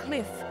over a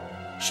cliff.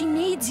 She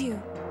needs you.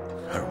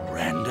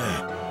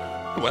 Aranda?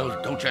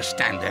 Well, don't just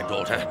stand there,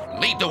 daughter.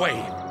 Lead the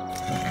way.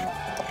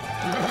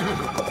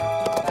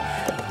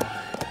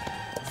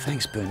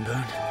 Thanks, Boon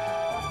Boon.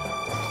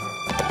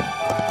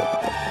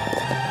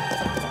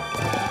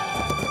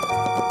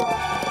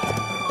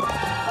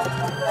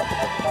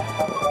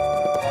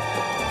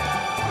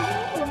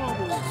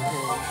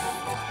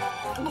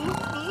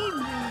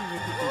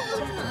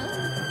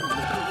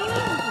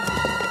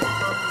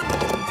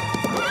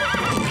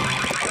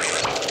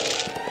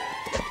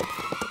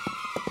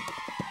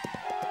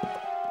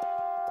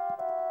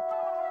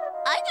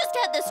 I just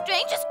had the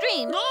strangest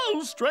dream.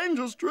 Oh,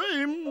 strangest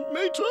dream.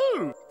 Me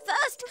too.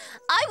 First,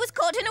 I was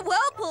caught in a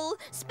whirlpool,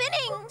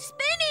 spinning.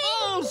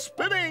 Oh,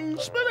 spinning.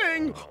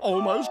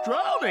 Almost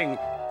drowning.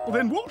 Well,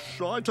 then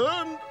whoosh, I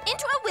turned.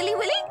 Into a willy.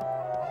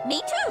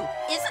 Me too.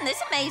 Isn't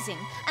this amazing?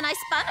 And I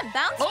spun and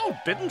bounced. Oh,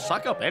 didn't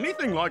suck up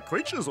anything like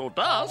creatures or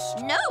dust.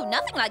 No,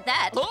 nothing like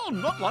that. Oh,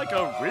 not like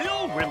a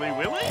real willy.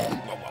 Well,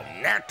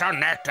 natter.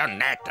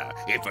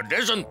 If it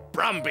isn't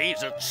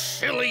Brumbies, it's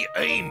silly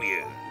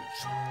emus.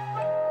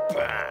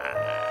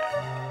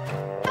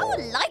 How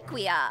alike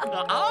we are.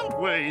 Aren't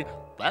we?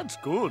 That's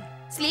good.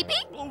 Sleepy?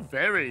 Oh,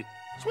 very.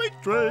 Sweet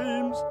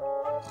dreams.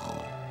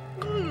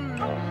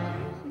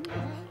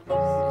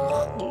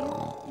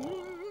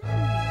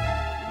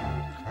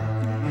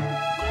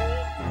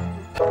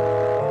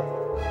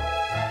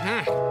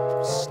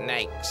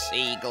 Snakes,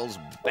 eagles,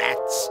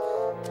 bats.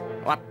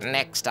 What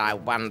next, I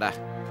wonder?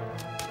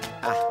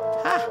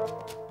 Aha!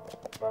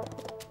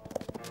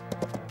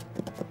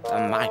 The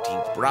mighty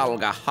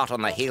Brolga hot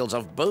on the heels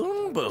of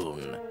Boon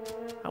Boon.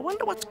 I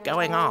wonder what's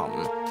going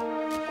on.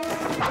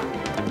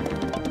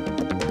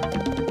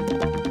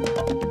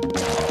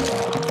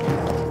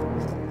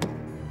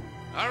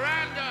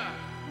 Aranda!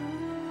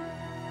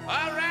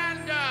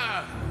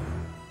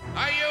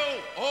 Are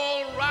you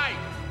all right?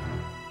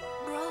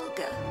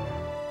 Brolga,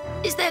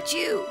 is that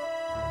you?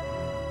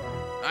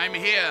 I'm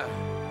here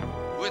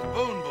with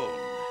Boon Boon.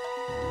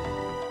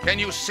 Can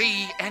you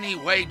see any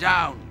way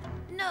down?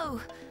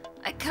 No,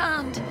 I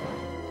can't.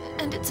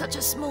 And it's such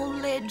a small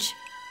ledge.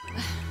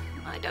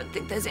 I don't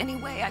think there's any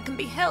way I can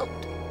be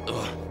helped.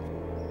 Ugh,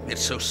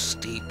 it's so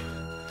steep.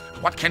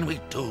 What can we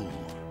do?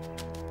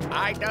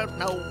 I don't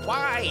know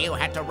why you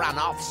had to run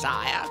off,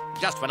 sire,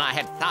 just when I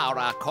had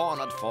Thowra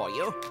cornered for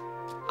you.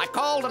 I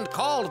called and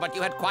called, but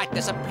you had quite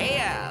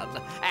disappeared.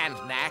 And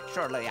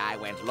naturally, I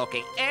went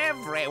looking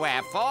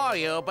everywhere for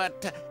you,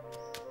 but...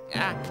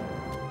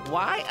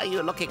 why are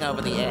you looking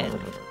over the edge?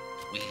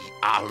 We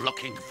are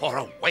looking for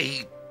a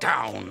way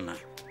down.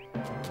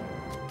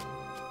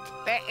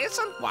 There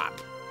isn't one.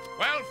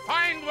 Well,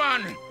 find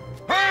one!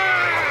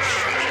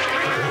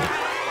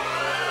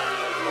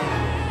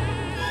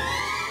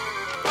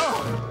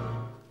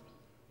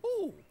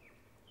 Oh,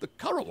 the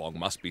Karawong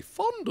must be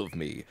fond of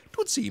me.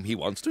 'Twould seem he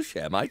wants to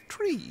share my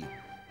tree.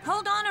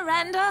 Hold on,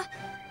 Aranda.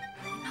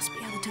 I must be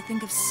able to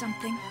think of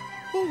something.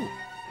 Oh,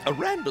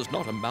 Aranda's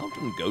not a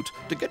mountain goat.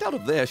 To get out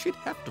of there, she'd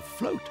have to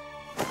float.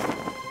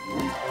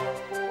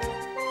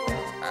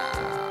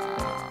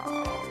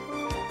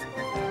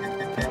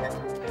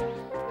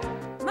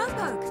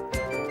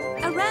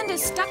 Mopoke!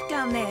 Aranda's stuck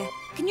down there.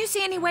 Can you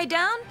see any way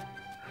down?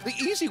 The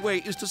easy way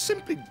is to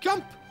simply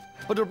jump,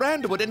 but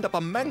Aranda would end up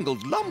a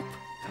mangled lump.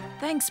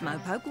 Thanks,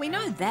 Mopoke. We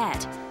know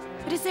that.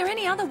 But is there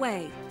any other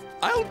way?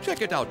 I'll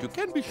check it out, you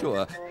can be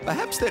sure.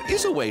 Perhaps there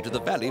is a way to the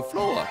valley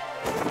floor.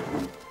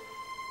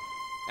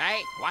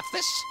 Hey, what's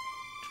this?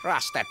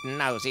 Trust that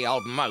nosy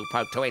old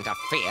Mopoke to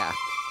interfere.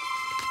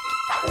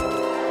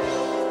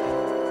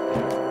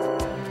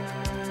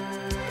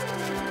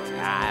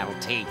 I'll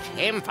teach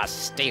him for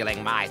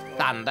stealing my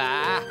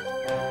thunder.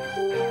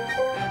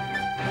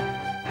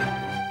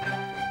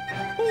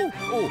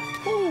 Oh,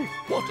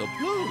 what a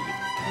blow!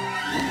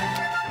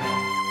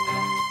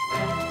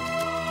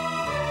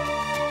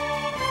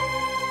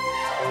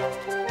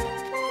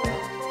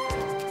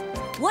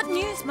 What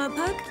news,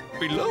 Mopoke?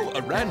 Below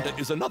Aranda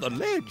is another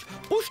ledge,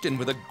 pushed in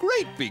with a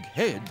great big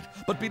hedge.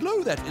 But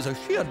below that is a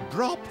sheer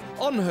drop.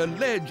 On her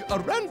ledge,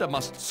 Aranda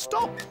must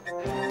stop.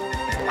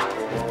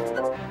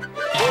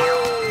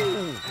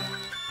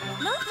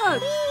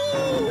 Mopoke!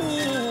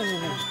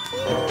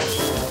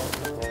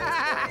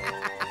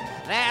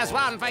 There's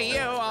one for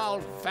you,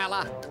 old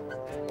fella.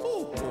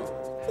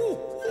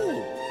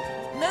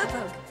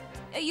 Mopoke,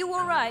 are you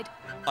all right?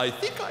 I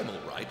think I'm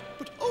all right,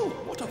 but oh,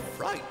 what a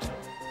fright.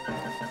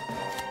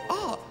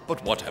 Ah,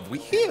 but what have we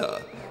here?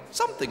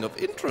 Something of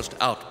interest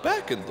out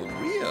back in the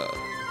rear.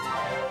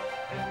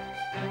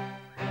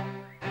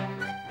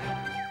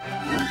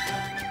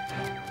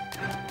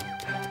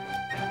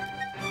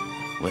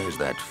 Where's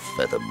that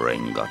feather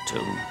brain got to?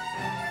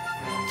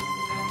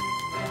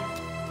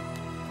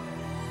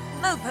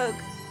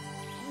 Mopoke,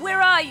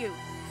 where are you?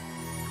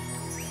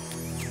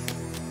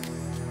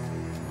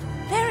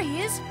 There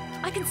he is.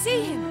 I can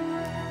see him.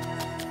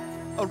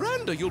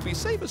 Aranda, you'll be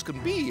safe as can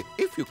be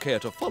if you care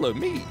to follow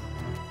me.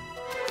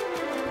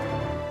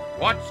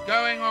 What's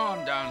going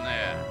on down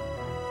there?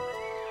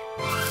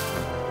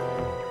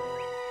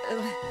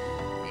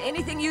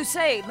 Anything you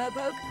say,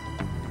 Mopoke.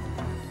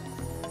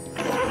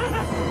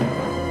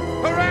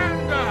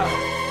 Aranda!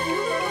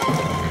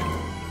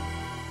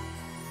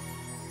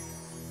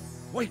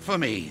 Wait for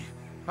me.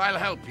 I'll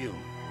help you.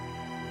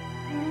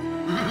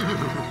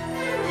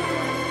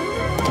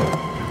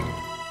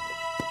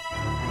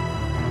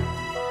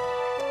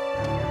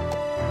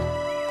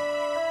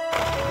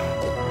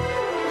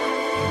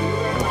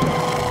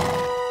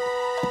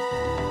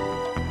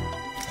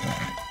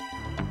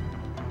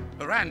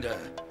 Aranda,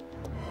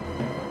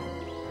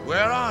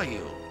 where are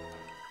you?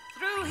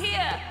 Through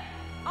here,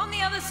 on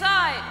the other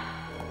side.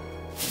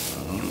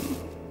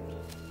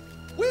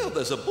 Well,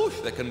 there's a bush.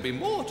 There can be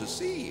more to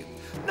see.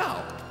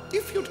 Now,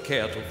 if you'd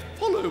care to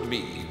follow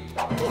me.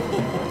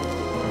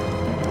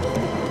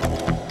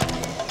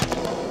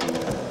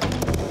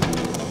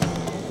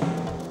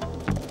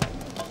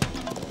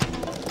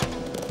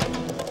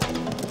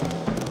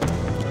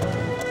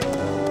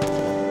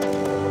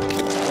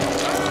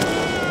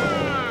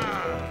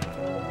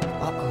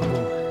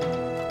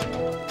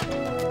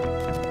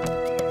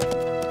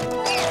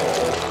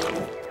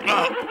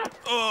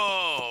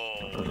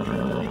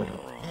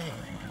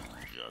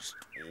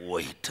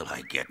 Wait till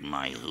I get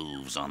my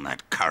hooves on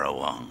that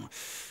Karawang.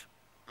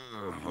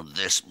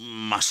 This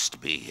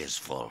must be his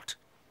fault.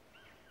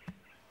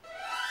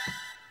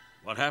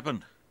 What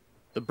happened?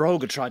 The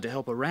Brolga tried to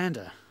help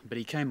Aranda, but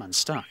he came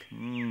unstuck.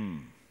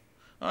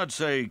 I'd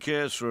say he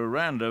cares for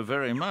Aranda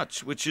very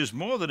much, which is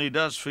more than he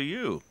does for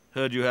you.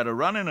 Heard you had a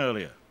run-in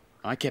earlier.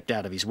 I kept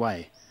out of his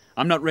way.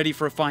 I'm not ready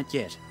for a fight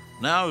yet.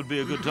 Now would be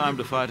a good time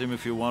to fight him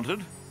if you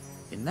wanted.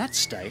 In that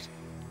state,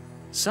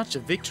 such a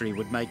victory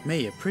would make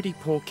me a pretty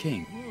poor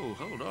king. Oh,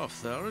 hold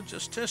off, Thowra.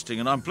 Just testing,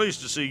 and I'm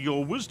pleased to see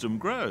your wisdom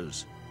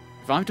grows.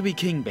 If I'm to be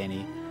king,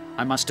 Benny,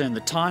 I must earn the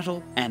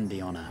title and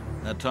the honour.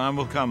 That time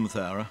will come,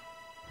 Thowra.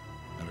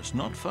 And it's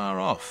not far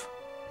off.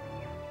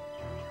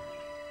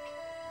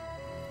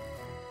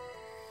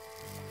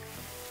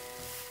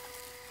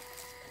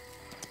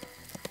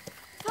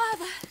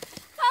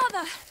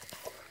 Father!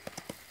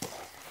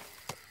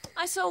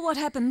 I saw what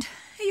happened.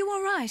 Are you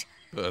all right?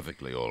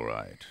 Perfectly all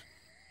right.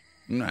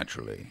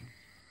 Naturally.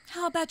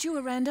 How about you,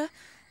 Aranda?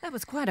 That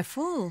was quite a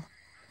fall.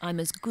 I'm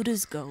as good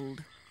as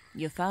gold.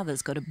 Your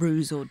father's got a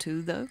bruise or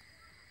two, though.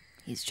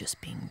 He's just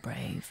being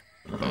brave.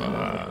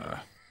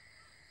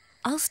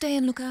 I'll stay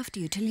and look after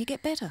you till you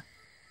get better.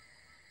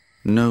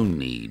 No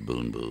need,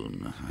 Boon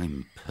Boon.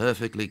 I'm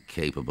perfectly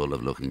capable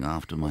of looking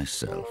after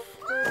myself.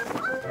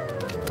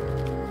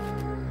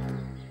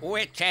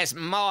 Which is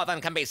more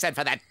than can be said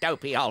for that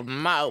dopey old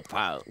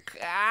Mopoke.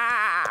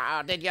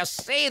 Ah, did you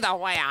see the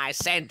way I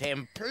sent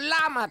him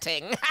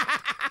plummeting?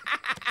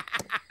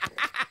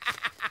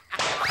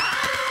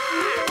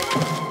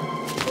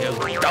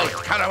 You dolt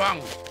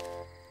Karawang!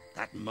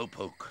 That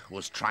Mopoke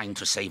was trying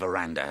to save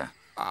Aranda.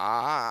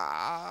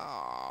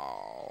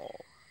 I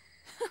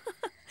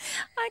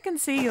can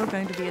see you're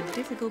going to be a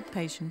difficult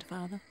patient,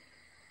 Father.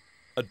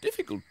 A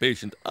difficult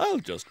patient, I'll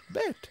just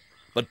bet.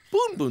 But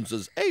Boon Boon's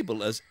as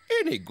able as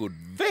any good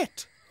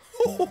vet.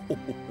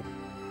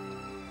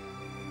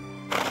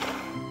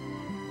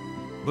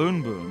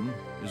 Boon Boon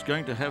is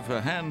going to have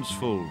her hands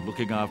full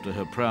looking after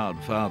her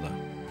proud father.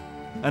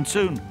 And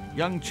soon,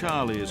 young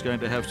Charlie is going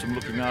to have some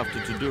looking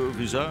after to do of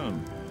his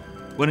own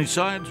when he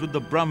sides with the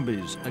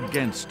Brumbies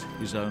against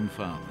his own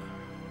father.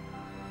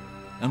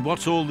 And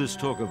what's all this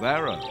talk of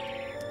Arrow?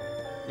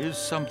 Is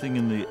something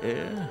in the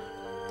air?